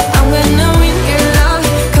luck. I'm gonna win your love,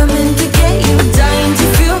 coming to get you, dying to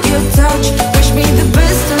feel your touch. Wish me the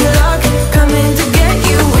best of luck, coming to get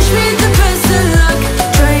you. Wish me the best of luck,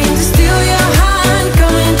 trying to steal your hand,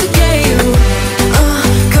 coming to get you.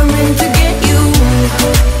 Coming to get you,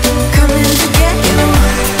 coming to get you.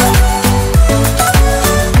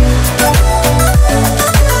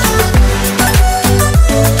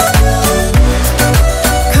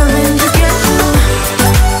 Coming to get you.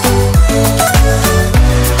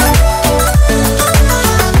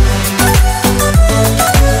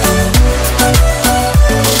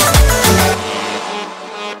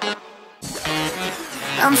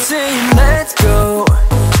 I'm saying let's go.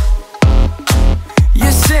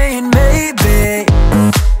 You're saying maybe.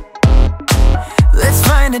 Let's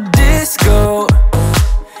find a disco.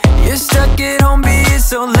 You're stuck at home being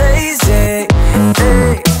so lazy.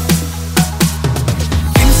 Hey.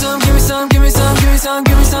 Give me some, give me some, give me some, give me some,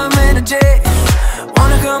 give me some energy.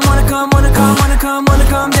 Wanna come, wanna come, wanna come, wanna come, wanna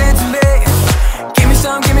come dance with me. Give me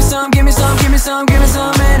some, give me some, give me some, give me some, give me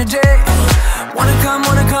some energy. Wanna come,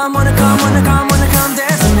 wanna come, wanna come, wanna come, wanna come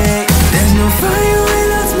dance with me. There's no fire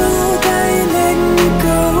without smoke, I ain't letting you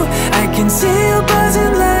go. I can see you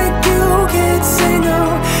buzzing like you can't say no.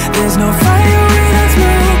 There's no fire without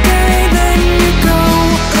smoke, I ain't letting you go.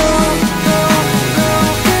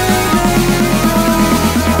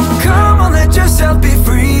 Come on, let yourself be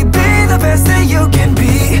free. Be the best that you can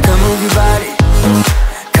be. Come move your body,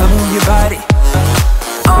 come move your body.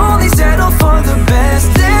 Only settle for the best.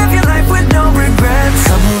 Live your life with no regrets.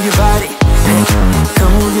 Come move your body,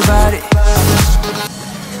 come move your body.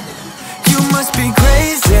 You must be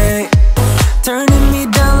crazy. Turning me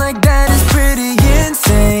down like that is pretty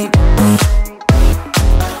insane.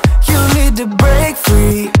 You need to break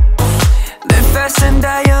free. Live fast and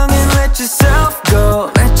die young and let yourself go.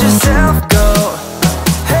 Let yourself go.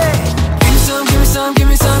 Hey, give me some, give me some, give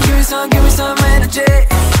me some, give me some, give me some energy.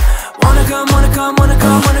 Wanna come, wanna come, wanna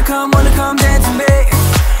come, wanna come, wanna come dance with me.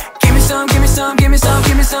 Give me some, give me some, give me some,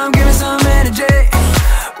 give me some, give me some energy.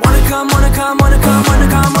 Wanna come, wanna come, wanna come, wanna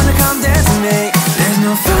come, wanna come dance with me. There's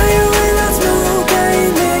no fire without smoke, I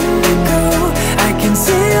ain't letting you go. I can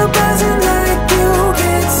see you buzzing like you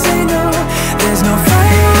can't say no. There's no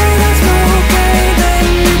fire without smoke, I ain't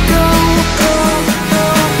letting you go.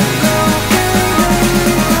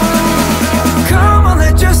 Come on,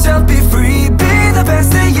 let yourself be free. Be the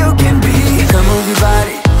best that you can be. Come move your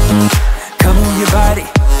body, come move your body.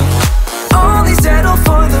 Only settle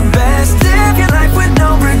for the best. Live your life with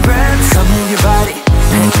no regrets. Come move your body,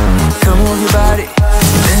 come move your body.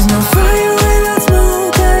 There's no fire without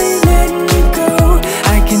smoke, I ain't letting you go.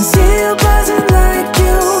 I can see you.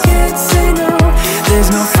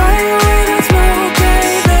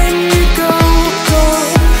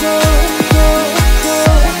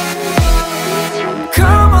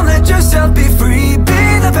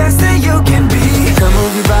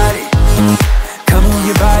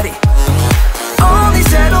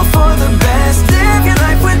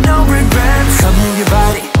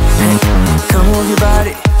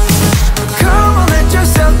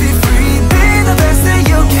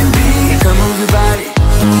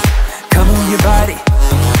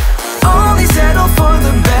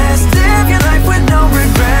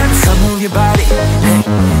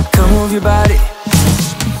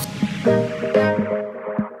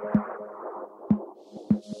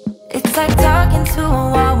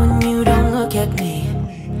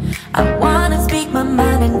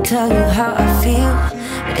 tell you how I feel,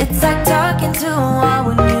 but it's like talking to a wall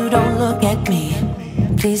when you don't look at me.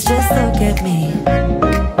 Please just look at me.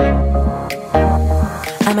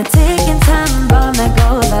 I'm a ticking time bomb that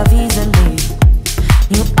goes off easily.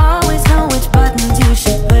 You always know which buttons you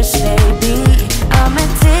should push, baby. I'm a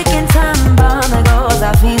ticking time bomb that goes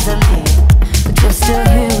off easily, but you're still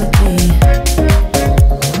here with me.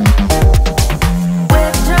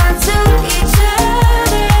 We're drawn to each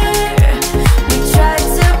other. We try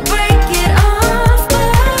to break it off,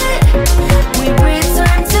 but we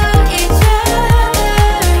return to each other.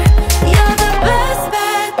 You're the best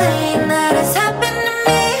bad thing that has happened to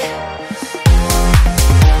me.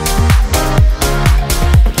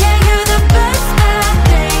 Yeah, you're the best bad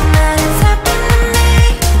thing that has happened to me.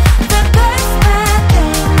 The best bad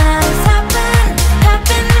thing that has happened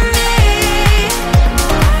to me.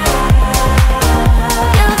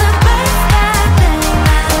 You're the best bad thing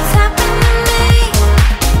that has happened to me.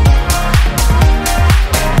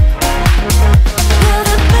 You're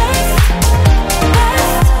the best,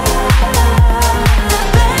 best, the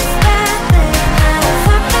best bad thing that has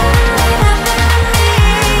happened to me.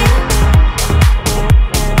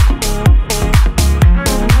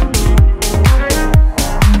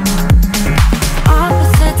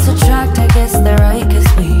 Opposites attract, I guess they're right, 'cause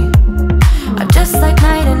we are just like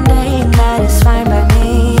night and day, and that is fine by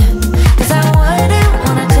me. 'Cause I wouldn't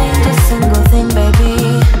wanna change a single thing, baby.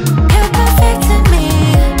 You're perfect to me,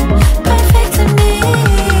 perfect to me.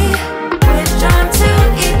 We're drawn to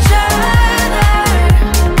each other.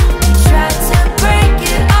 We try to break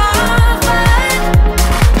it off, but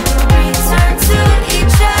return to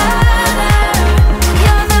each other.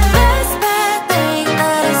 You're the best bad thing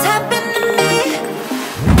that has happened to me.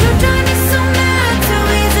 You drive me so mad too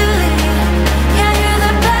easily. Yeah, you're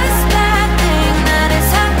the best bad thing that has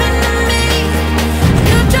happened to me.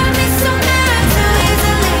 You drive me so mad too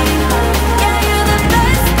easily. Yeah, you're the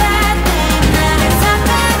best bad thing that has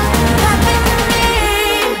happened to me.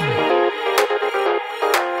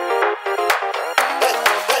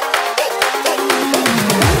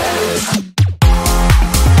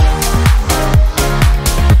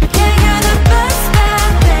 Yeah, you're the best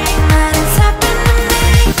bad thing that has happened to me.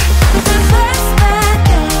 The best bad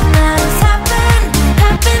thing that has happened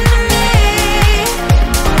to me.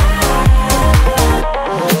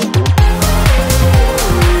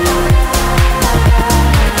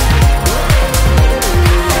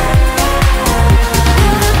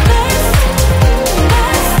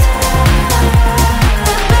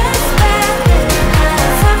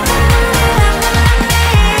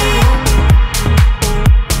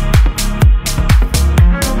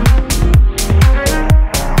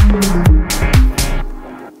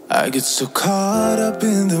 I get so caught up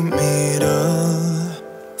in the middle,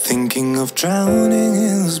 thinking of drowning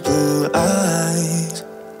in those blue eyes.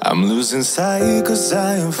 I'm losing sight 'cause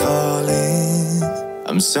I am falling.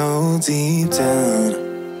 I'm so deep down,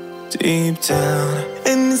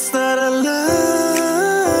 and it's not a lie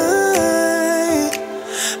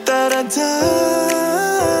that I die.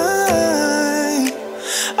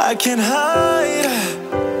 I can't hide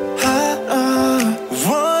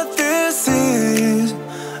what this is.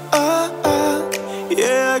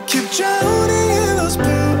 Yeah, I keep drowning in those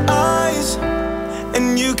blue eyes, and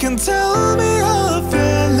you can tell me all of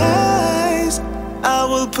your lies. I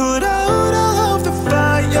will put out all of the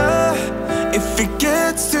fire if it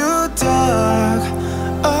gets too dark.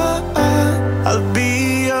 I'll be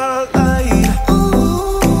your light.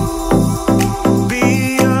 Be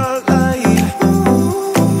your light.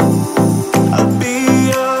 I'll be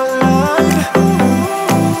your light.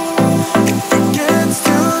 If it gets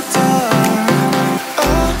too dark,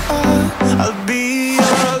 I'll be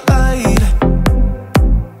your light.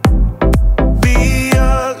 Be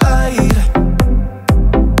your light.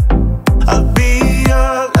 I'll be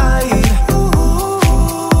your light.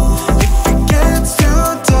 If it gets too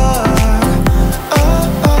dark,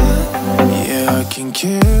 yeah, I can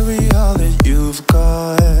carry all that you've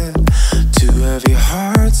got. Two heavy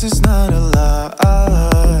hearts is not a lot.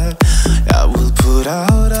 I will put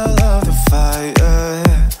out all of the fire.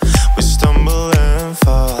 We stumble and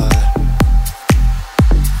fall,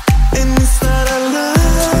 and it's not a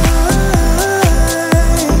lie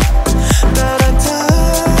that I die.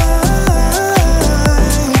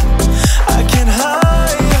 I can't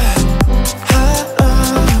hide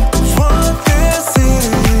what this is.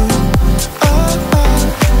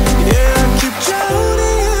 Yeah, I keep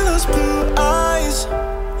drowning in those blue eyes,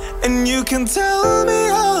 and you can tell me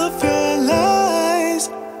all of your lies.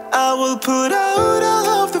 I will put out all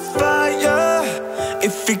of the fire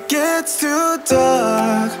if it gets too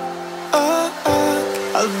dark.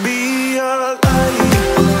 I'll be your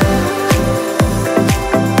light.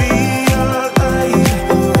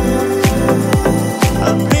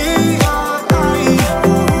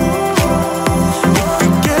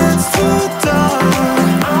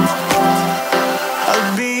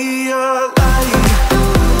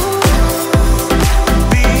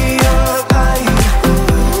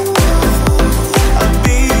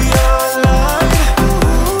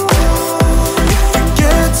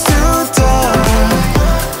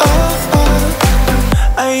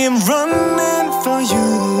 for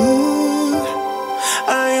you.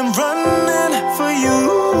 I am running for you.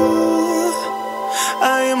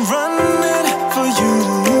 I am running for you.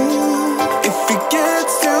 If it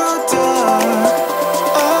gets too dark,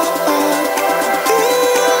 I'll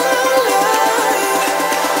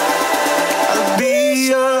be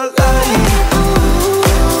your light.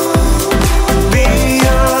 Be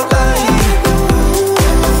your light.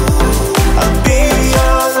 I'll be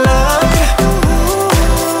your light.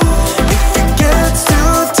 If it gets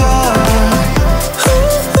too dark,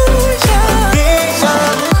 I'll be your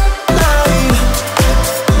light.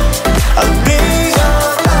 I'll be your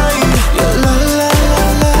light. Your light.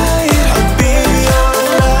 I'll be your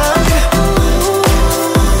light.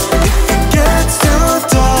 If it gets too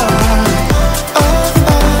dark,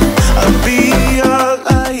 I'll be your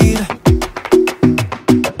light.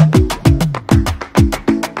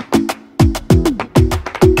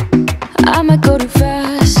 I might go too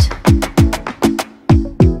fast.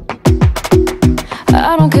 I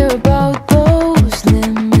don't care about those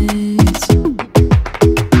limits,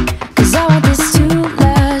 'cause I want this to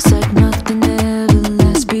last like nothing ever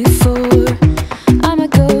lasts before. I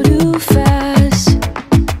might go too fast.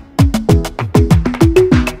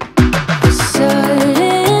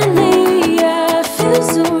 Suddenly I feel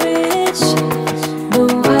so rich,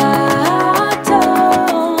 but I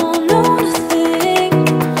don't know nothing.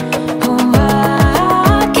 Oh,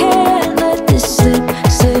 I can't let this slip,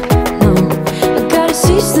 no. I gotta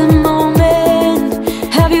seize the moment.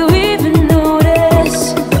 Have you even noticed?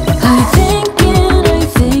 Are you thinking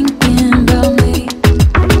about me?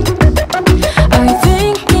 Are you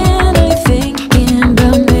thinking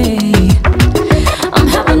about me? I'm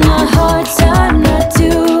having a hard time not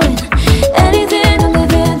doing anything other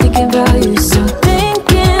than thinking about you. So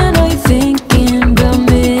are you thinking about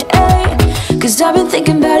me? 'Cause I've been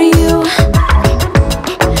thinking about you.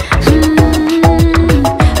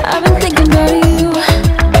 I've been thinking about you.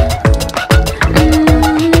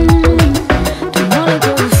 Don't wanna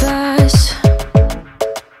go fast,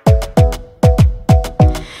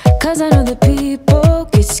 'cause I know that people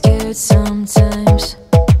get scared sometimes.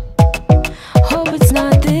 Hope it's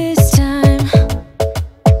not this time,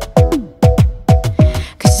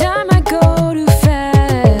 'cause I might go too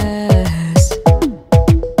fast.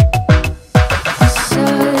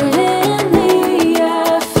 Suddenly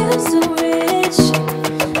I feel so rich,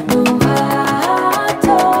 but I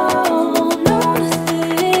don't know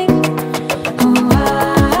nothing. Oh,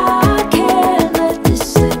 I can't let this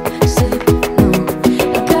slip, no.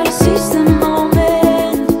 I gotta seize the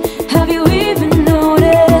moment. Have you even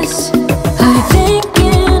noticed? Are you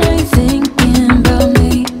thinking about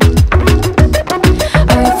me?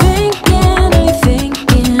 Are you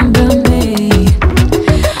thinking about me?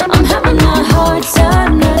 I'm having a hard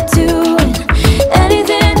time not doing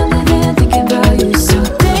anything other than thinking about you. So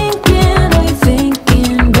are you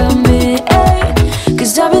thinking about me?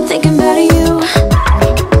 'Cause I've been thinking about you.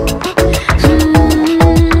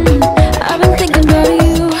 I've been thinking about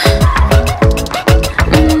you.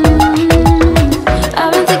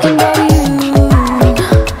 I've been thinking about you.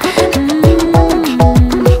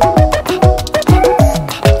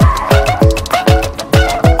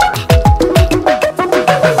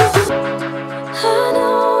 I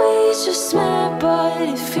know we just met, but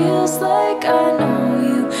it feels like I know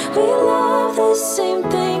you. We love the same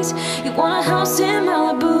things. You want a house in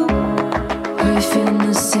Malibu. Are you feeling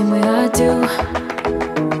the same way I do?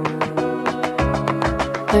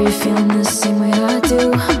 Are you feeling the same way I do?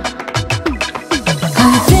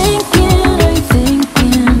 Are you thinking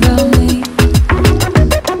about me?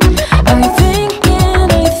 Are you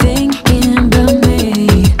thinking about me?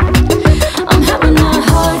 I'm having a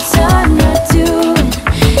hard time not doing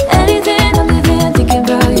anything other than thinking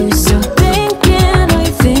about you. So are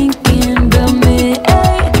you thinking about me?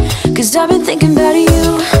 'Cause I've been thinking about you.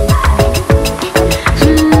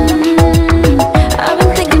 I've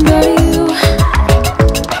been thinking about you.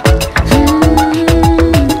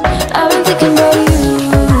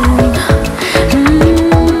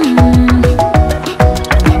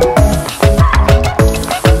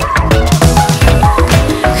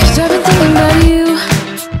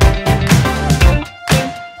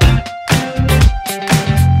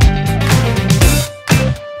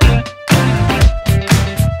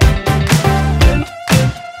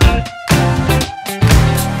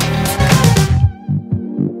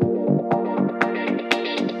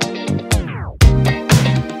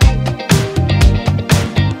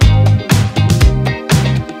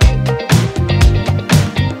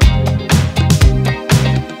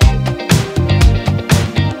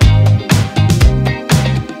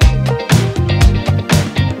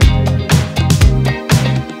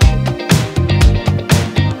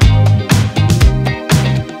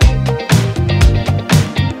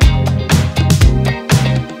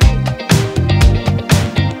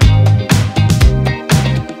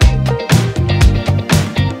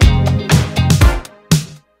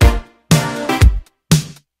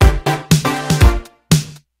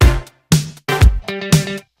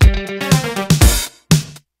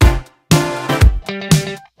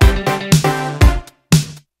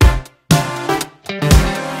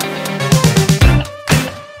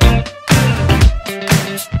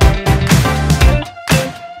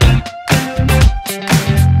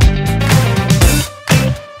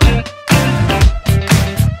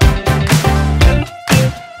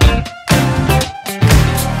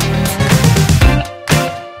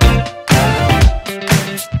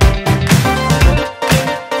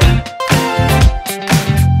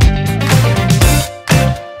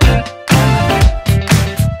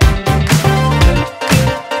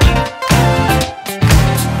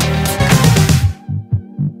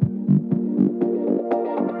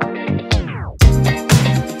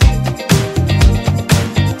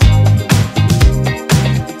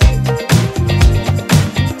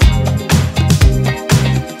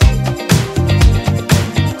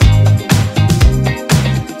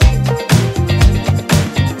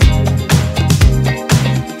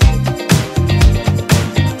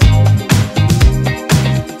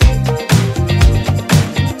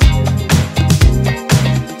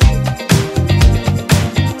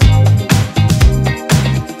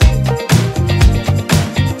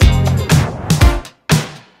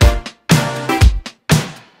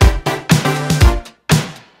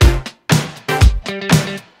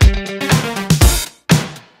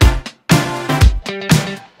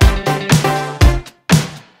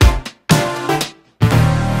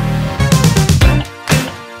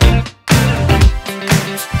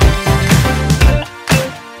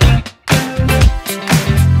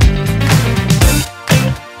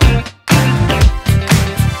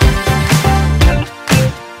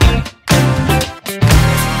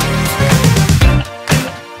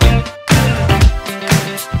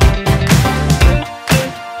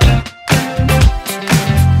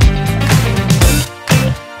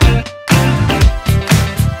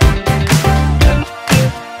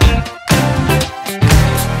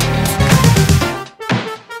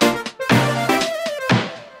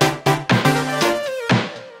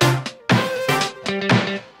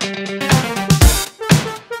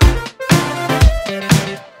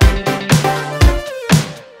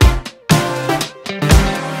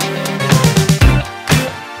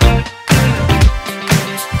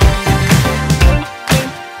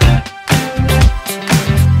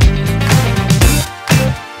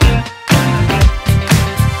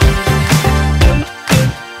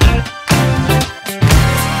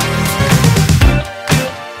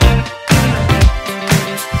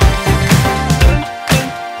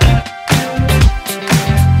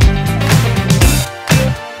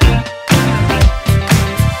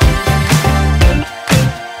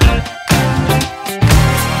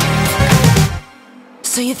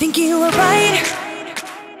 think you were right.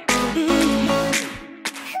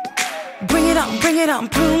 Bring it on,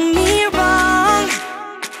 prove me wrong.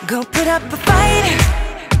 Go put up a fight.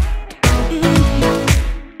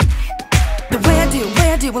 The way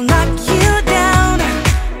I do will knock you down.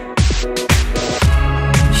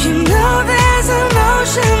 You know there's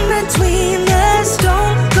emotion between us.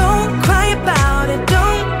 Don't go cry about it.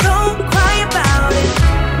 Don't go cry about it.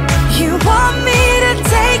 You want me to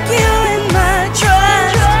take you in my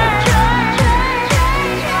trust.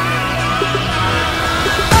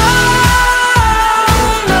 Oh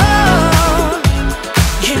no,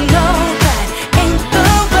 you know that ain't the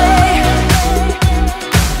way.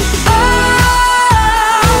 Oh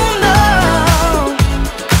no,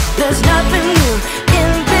 there's nothing new in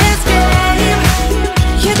this game.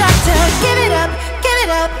 You got to give it up, give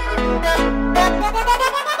it up.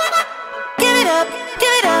 Give it up,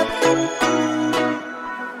 give it up.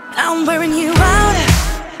 I'm wearing you out.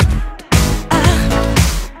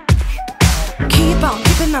 Keep on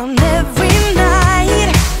keeping on every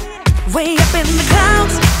night. Way up in the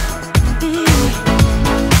clouds.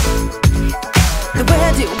 The way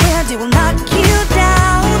I do will knock you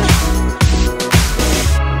down.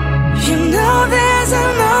 You know there's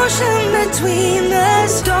emotion between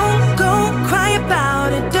us. Don't go cry about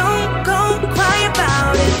it. Don't go cry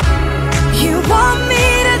about it. You want me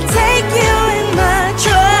to take you in my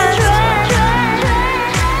trust.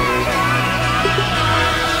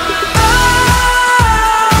 Oh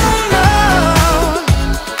no,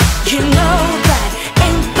 you know that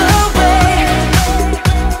ain't the way.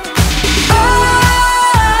 Oh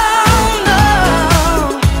no,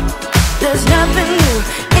 there's nothing new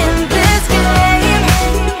in this game.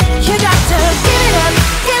 You got to give it up,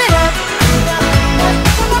 give it up.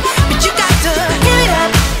 But you got to give it up,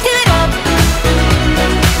 give it up.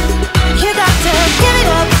 You got to give it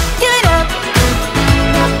up, give it up.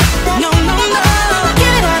 No, no, no,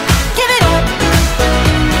 give it up, give it up.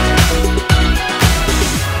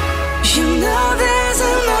 You know there's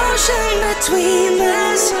emotion between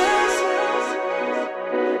us.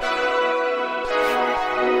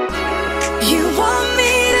 You want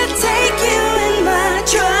me to take you in my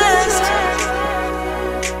trust.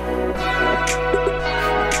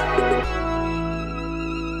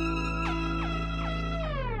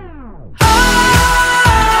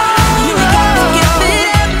 You got to give it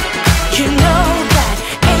up. You know that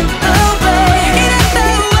ain't the way. It ain't the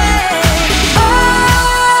way. Oh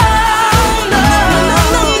no, no,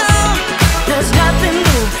 no, no. There's nothing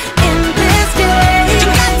new in this game. You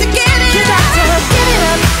got to get it. You got to give it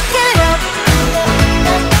up, give it up.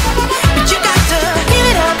 But you got to give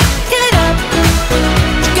it up, give it up.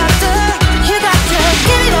 You got to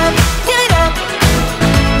give it up, give it up.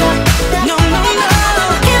 No, no, no,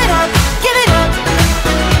 give it up, give it up.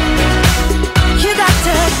 You got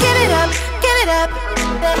to give it up, give it up.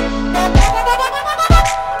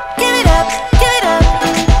 Give it up, give it up.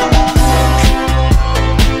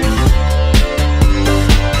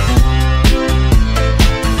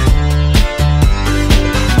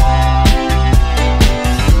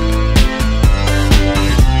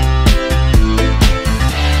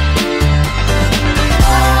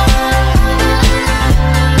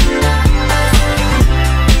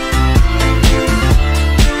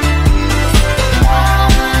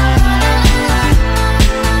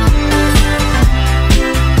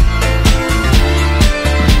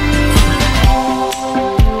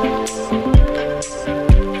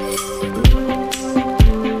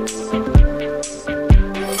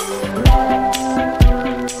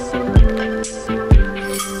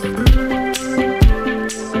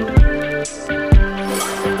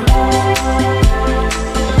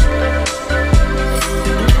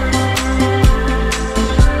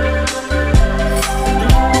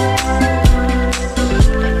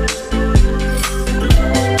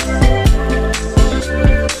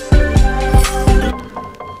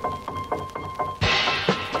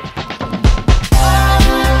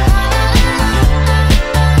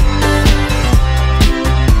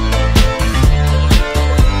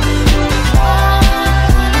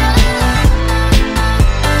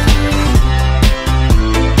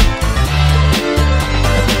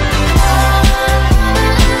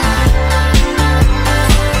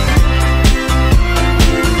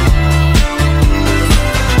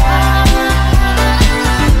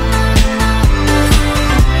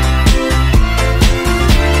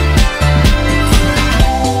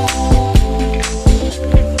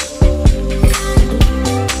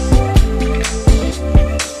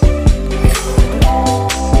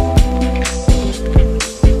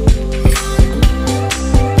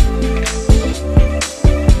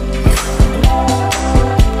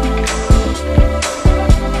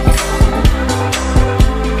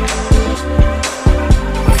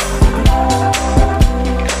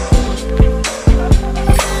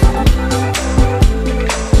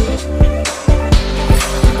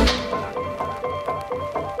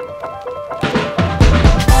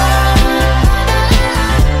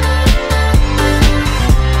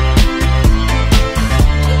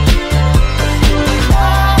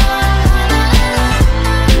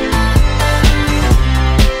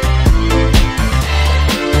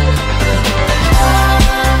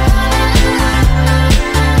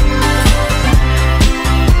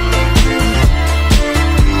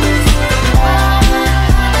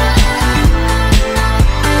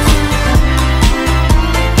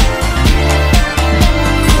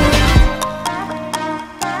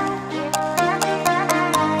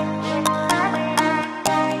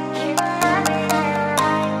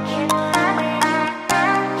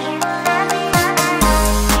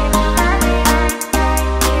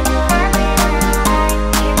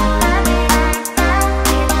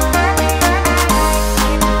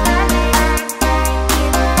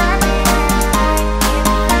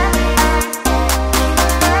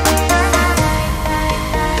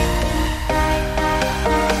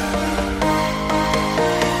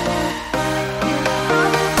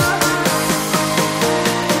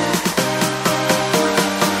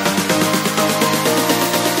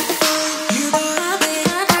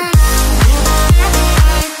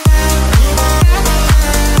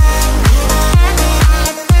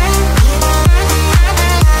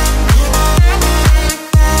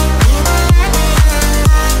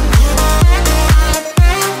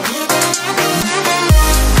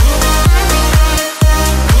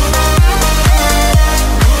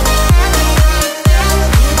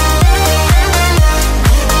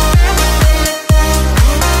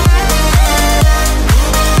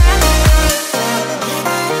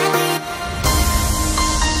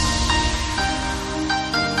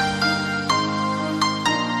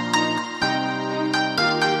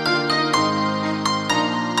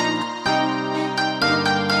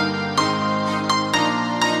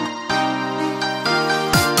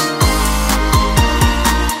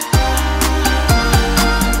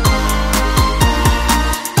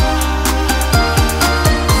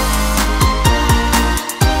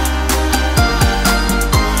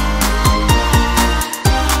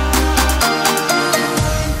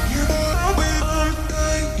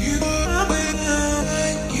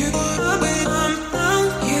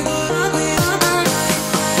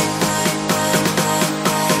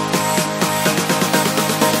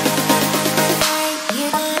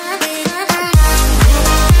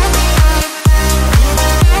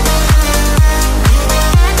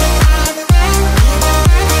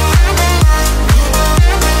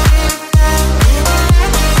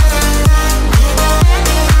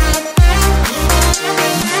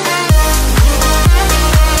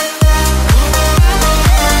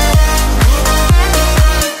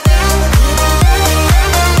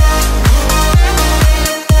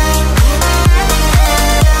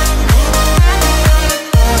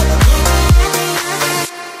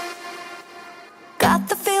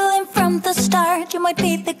 might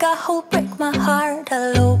be the guy who'll break my heart.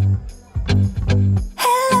 Hello,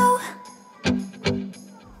 hello.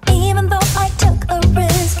 Even though I took a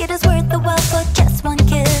risk, it is worth the while for just one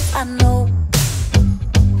kiss. I know,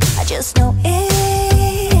 I just know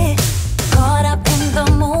it. Caught up in the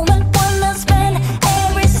moment, wanna spend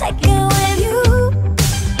every second with you,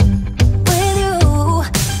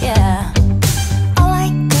 yeah. All I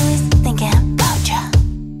do is thinking about you.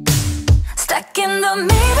 Stuck in the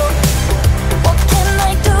middle, what can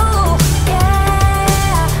I do?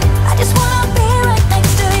 Yeah, I just wanna be right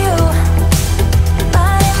next to you.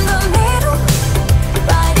 Right in the middle,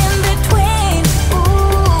 right in between.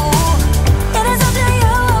 Ooh, it is up to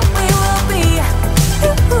you what we will be.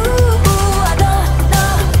 Ooh, I don't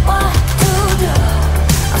know what to do.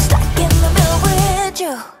 I'm stuck in the middle with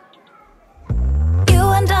you. You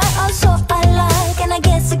and I are so alike, and I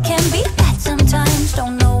guess it can be bad sometimes.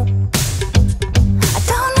 Don't know, I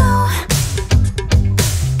don't know.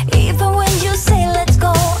 Even when you say let's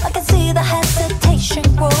go, I can see the hesitation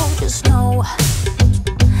grow. Just know,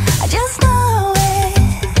 I just know it.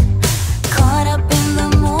 Caught up in the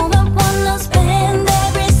moment, wanna spend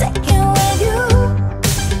every second with you,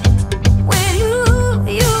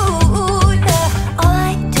 yeah. All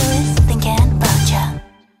I do is thinking about you.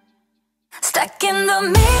 Stuck in the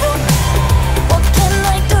middle, what can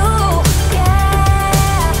I do?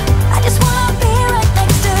 Yeah, I just wanna be right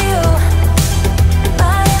next to you.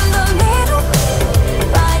 Right in the middle,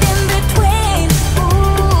 right in between.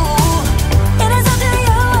 Ooh, it is up to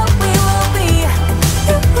you what we will be.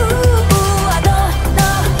 Ooh, I don't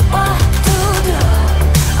know what to do.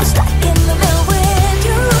 I'm stuck in the middle with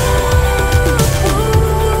you.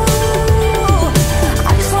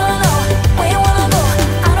 I just wanna know where you wanna go.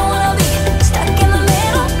 I don't wanna be stuck in the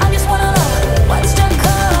middle. I just wanna know what's to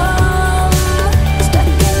come. Stuck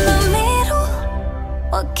in the middle,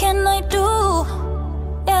 what can I do?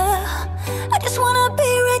 Yeah, I just wanna be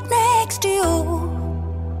right next to you.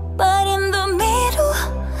 But in the middle,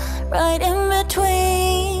 right in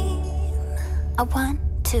between, I want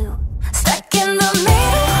to. Stuck in the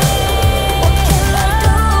middle, what can I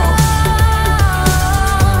do?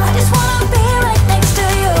 I just wanna be right next to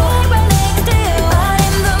you. Right next to you. Right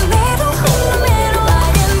in the middle,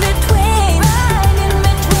 right in between, right in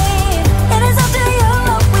between. It is up to you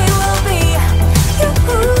what we will be.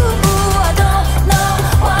 Ooh, I don't know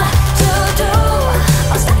what to do.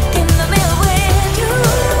 I'm stuck in the middle with you.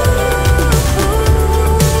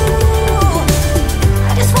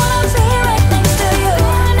 I just wanna be right next to you.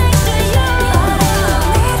 Right next to you. Right in the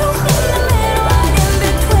middle, right in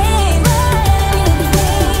between, right in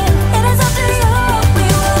between. It is up to you what we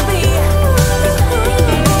will be.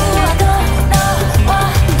 Ooh, I don't know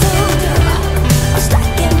what to do. I'm stuck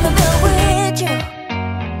in the middle with you.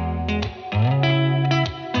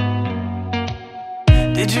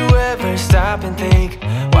 Did you ever stop and think,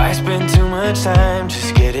 why spend too much time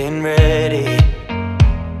just getting ready?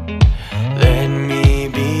 Let me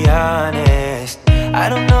be honest, I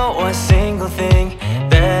don't know a single thing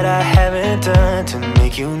that I haven't done to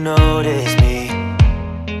make you notice me.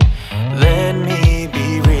 Let me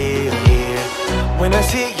be real here. When I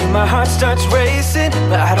see you, my heart starts racing,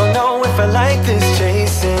 but I don't know if I like this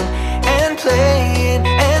chasing and playing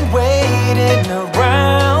and waiting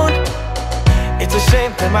around. It's a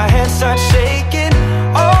shame that my hands start shaking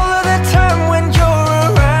all of the time when you're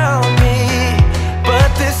around me. But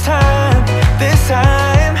this time,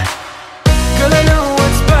 girl, I know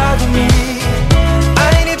what's bothering me. I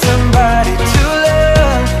need somebody to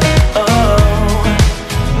love. Oh,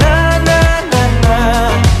 nah, nah, nah, nah.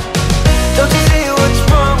 Don't you see what's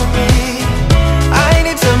wrong with me? I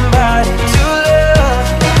need somebody to love.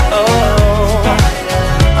 Oh,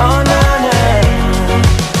 oh, nah, nah.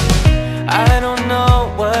 I don't know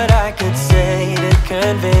what I could say to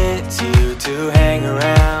convince you to hang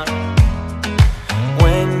around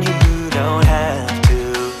when you don't have to.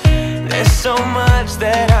 There's so much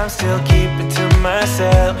that I'm still keeping to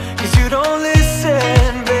myself, 'cause you don't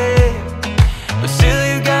listen, babe. But still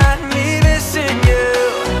you got me missing you.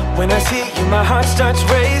 When I see you, my heart starts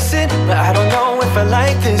racing, but I don't know if I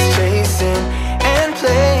like this chasing and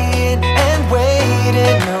playing and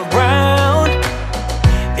waiting around.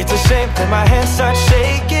 It's a shame that my hands start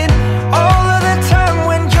shaking all of the time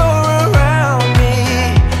when you're around me.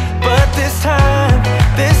 But this time,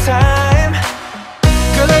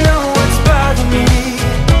 girl, I know what's bothering me.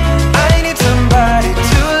 I need somebody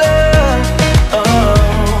to love. Oh,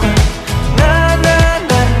 nah, nah,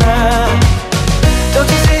 nah, nah. Don't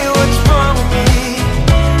you see what's wrong with me?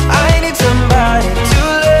 I need somebody to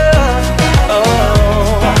love.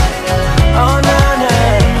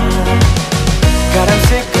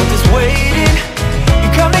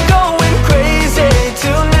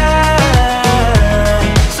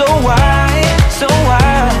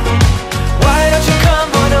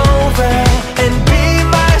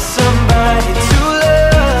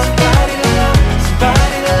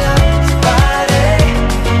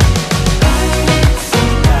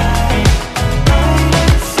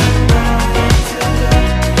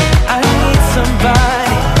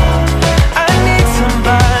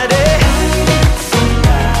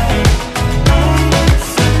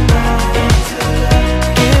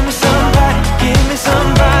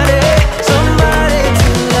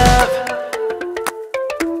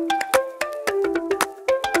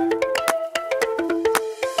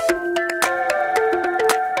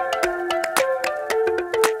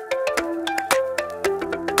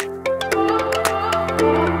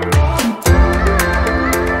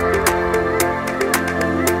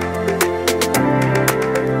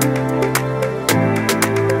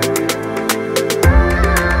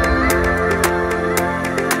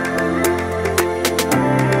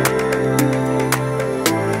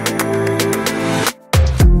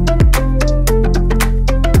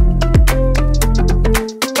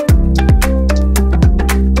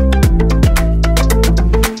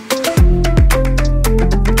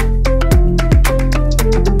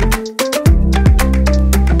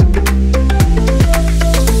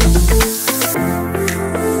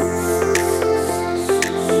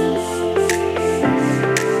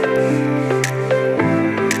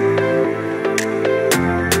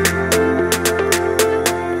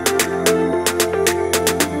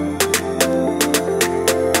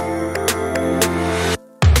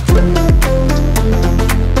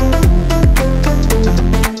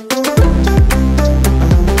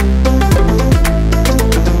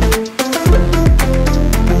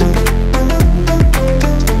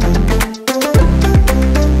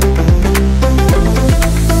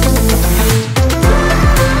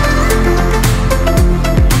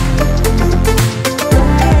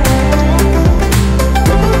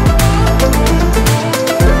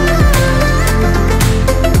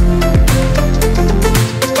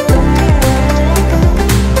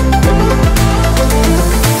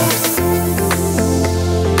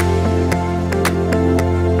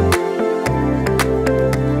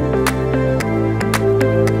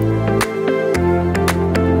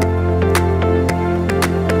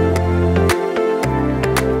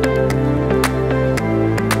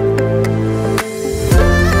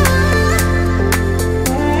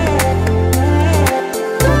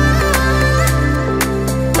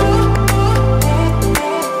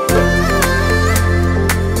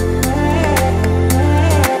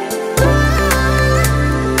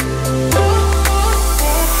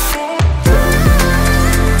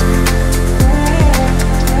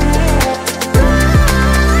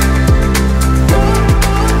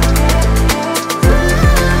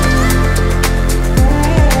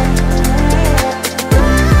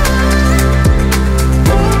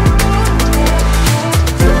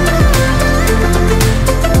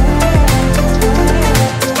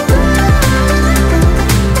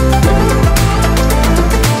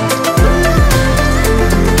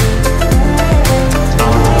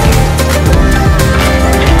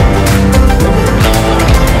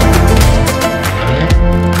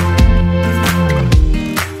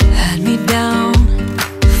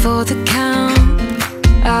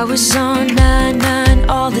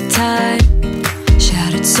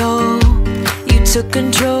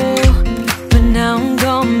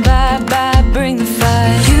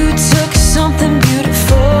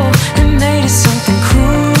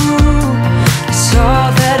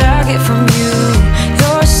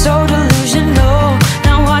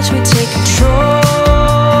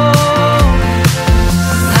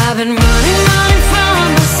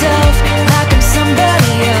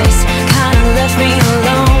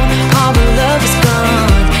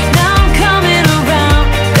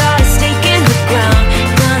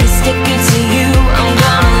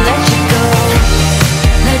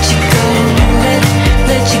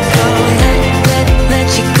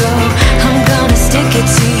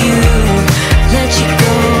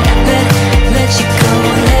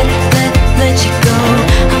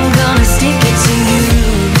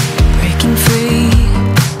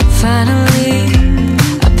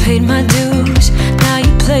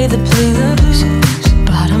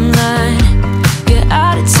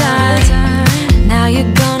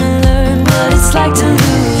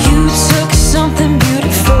 You took something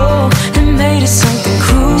beautiful and made it something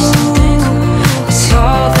cruel. It's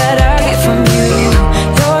all that I get from you.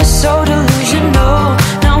 You're so delusional.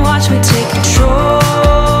 Now watch me take control.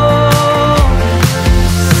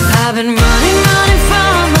 I've been running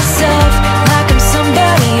from myself like I'm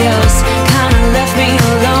somebody else. Kinda left me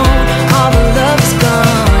alone. All the love is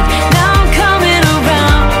gone. Now I'm coming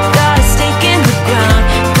around. Got a stake in the ground.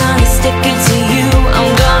 Gonna stick it to you. I'm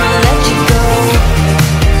gonna let you go.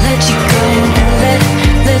 Let you go.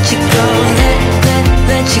 Let you go.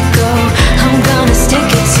 Let you go. I'm gonna stick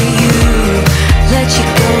it to you. Let you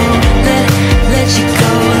go. Let you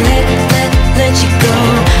go. Let you go.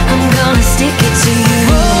 I'm gonna stick it to you.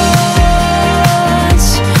 Once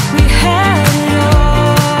we had it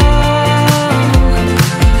all.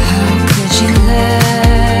 How could you let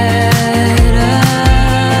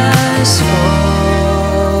us fall?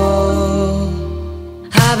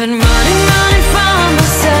 I've been running from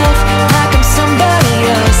myself like I'm somebody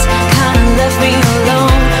else. Kinda left me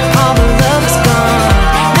alone. All the love is gone.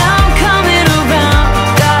 Now I'm coming around.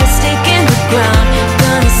 Got a stake in the ground.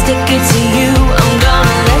 Gonna stick it to you. I'm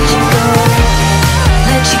gonna let you go.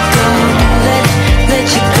 Let you go. Let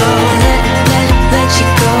you go. Let you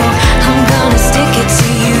go. I'm gonna stick it to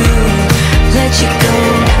you. Let you go.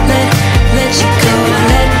 Let you go.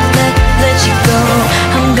 Let you go.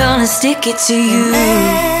 I'm gonna stick it to you.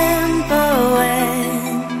 Remember when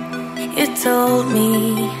you told me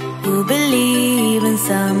you believe in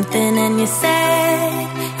something and you said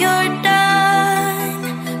you're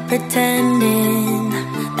done pretending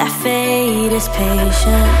that fate is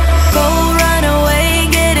patient. Go run away,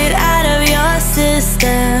 get it out of your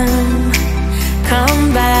system.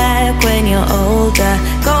 Come back when you're older.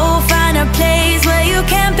 Go find a place where you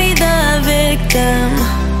can't be the victim.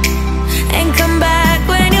 And come back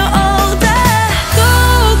when you're older. Go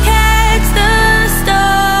catch the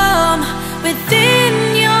storm within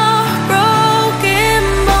your broken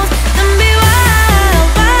bones. And be wild,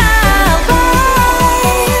 wild, wild,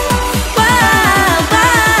 wild,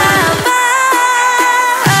 wild,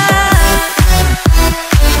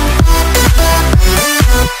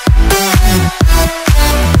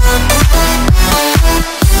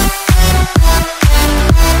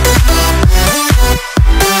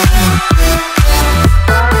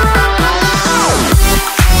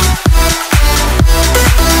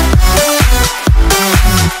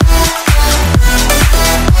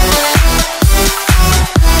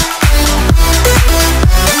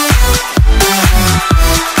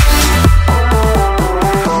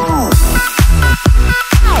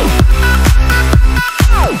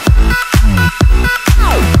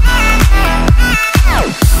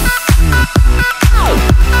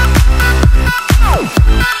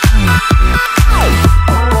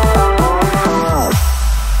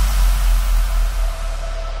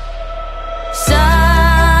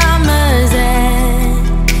 summer's end,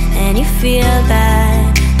 and you feel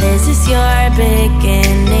that this is your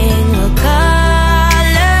beginning. Well,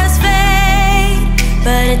 colors fade,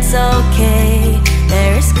 but it's okay.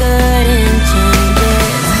 There is good in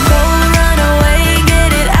changes. Go run away,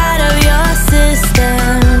 get it out of your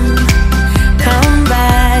system. Come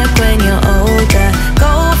back when you're older.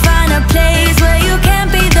 Go find a place where you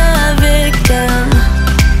can't be the victim.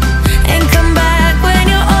 And come back when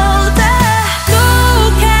you're older. Go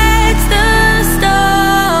catch the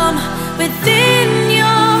storm within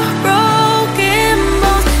your broken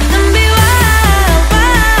bones. And be wild,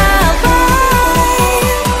 wild, wild,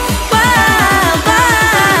 wild,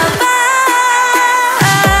 wild, wild.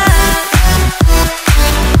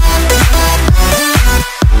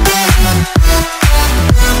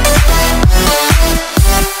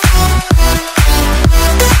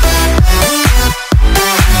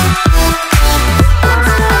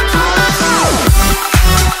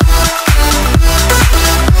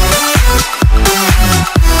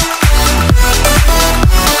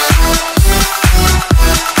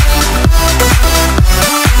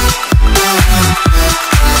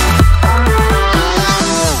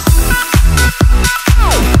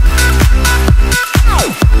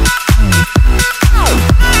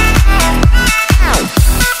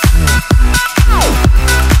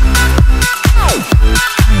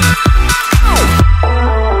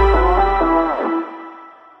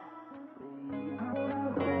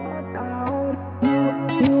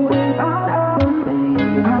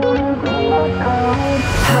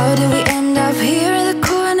 How did we end up here in the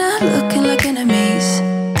corner looking like enemies?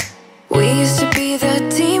 We used to be the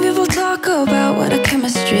team people talk about, what a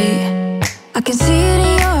chemistry. I can see it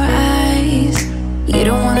in your eyes. You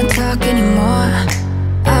don't wanna talk anymore.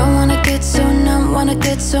 I wanna get so numb,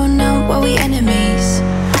 while we enemies.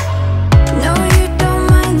 No, you don't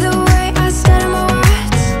mind the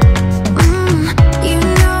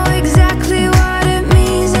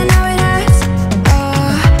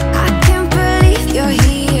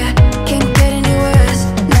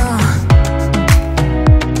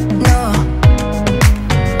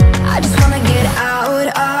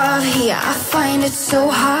it so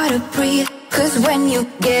hard to breathe. Cause when you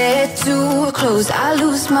get too close, I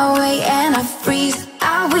lose my way and I freeze.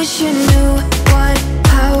 I wish you knew what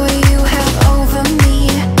power you have over me,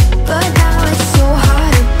 but now it's so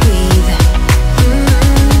hard to breathe.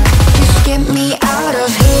 Just get me out of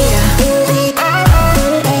here.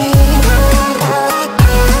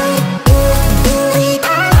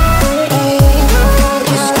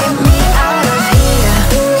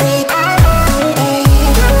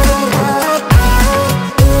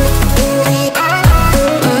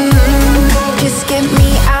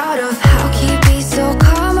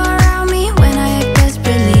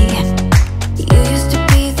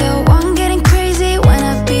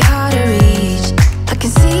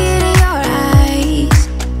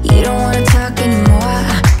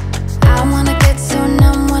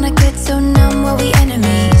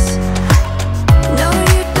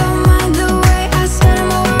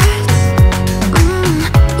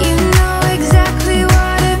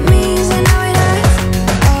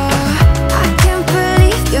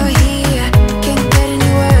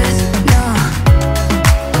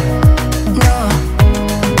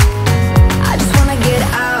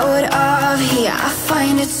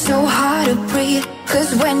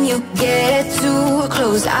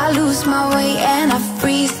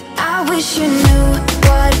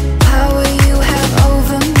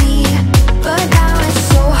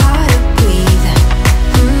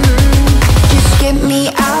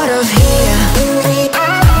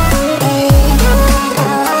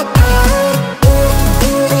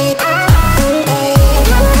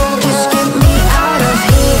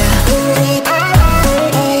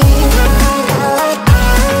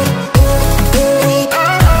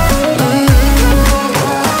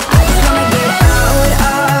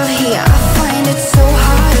 Find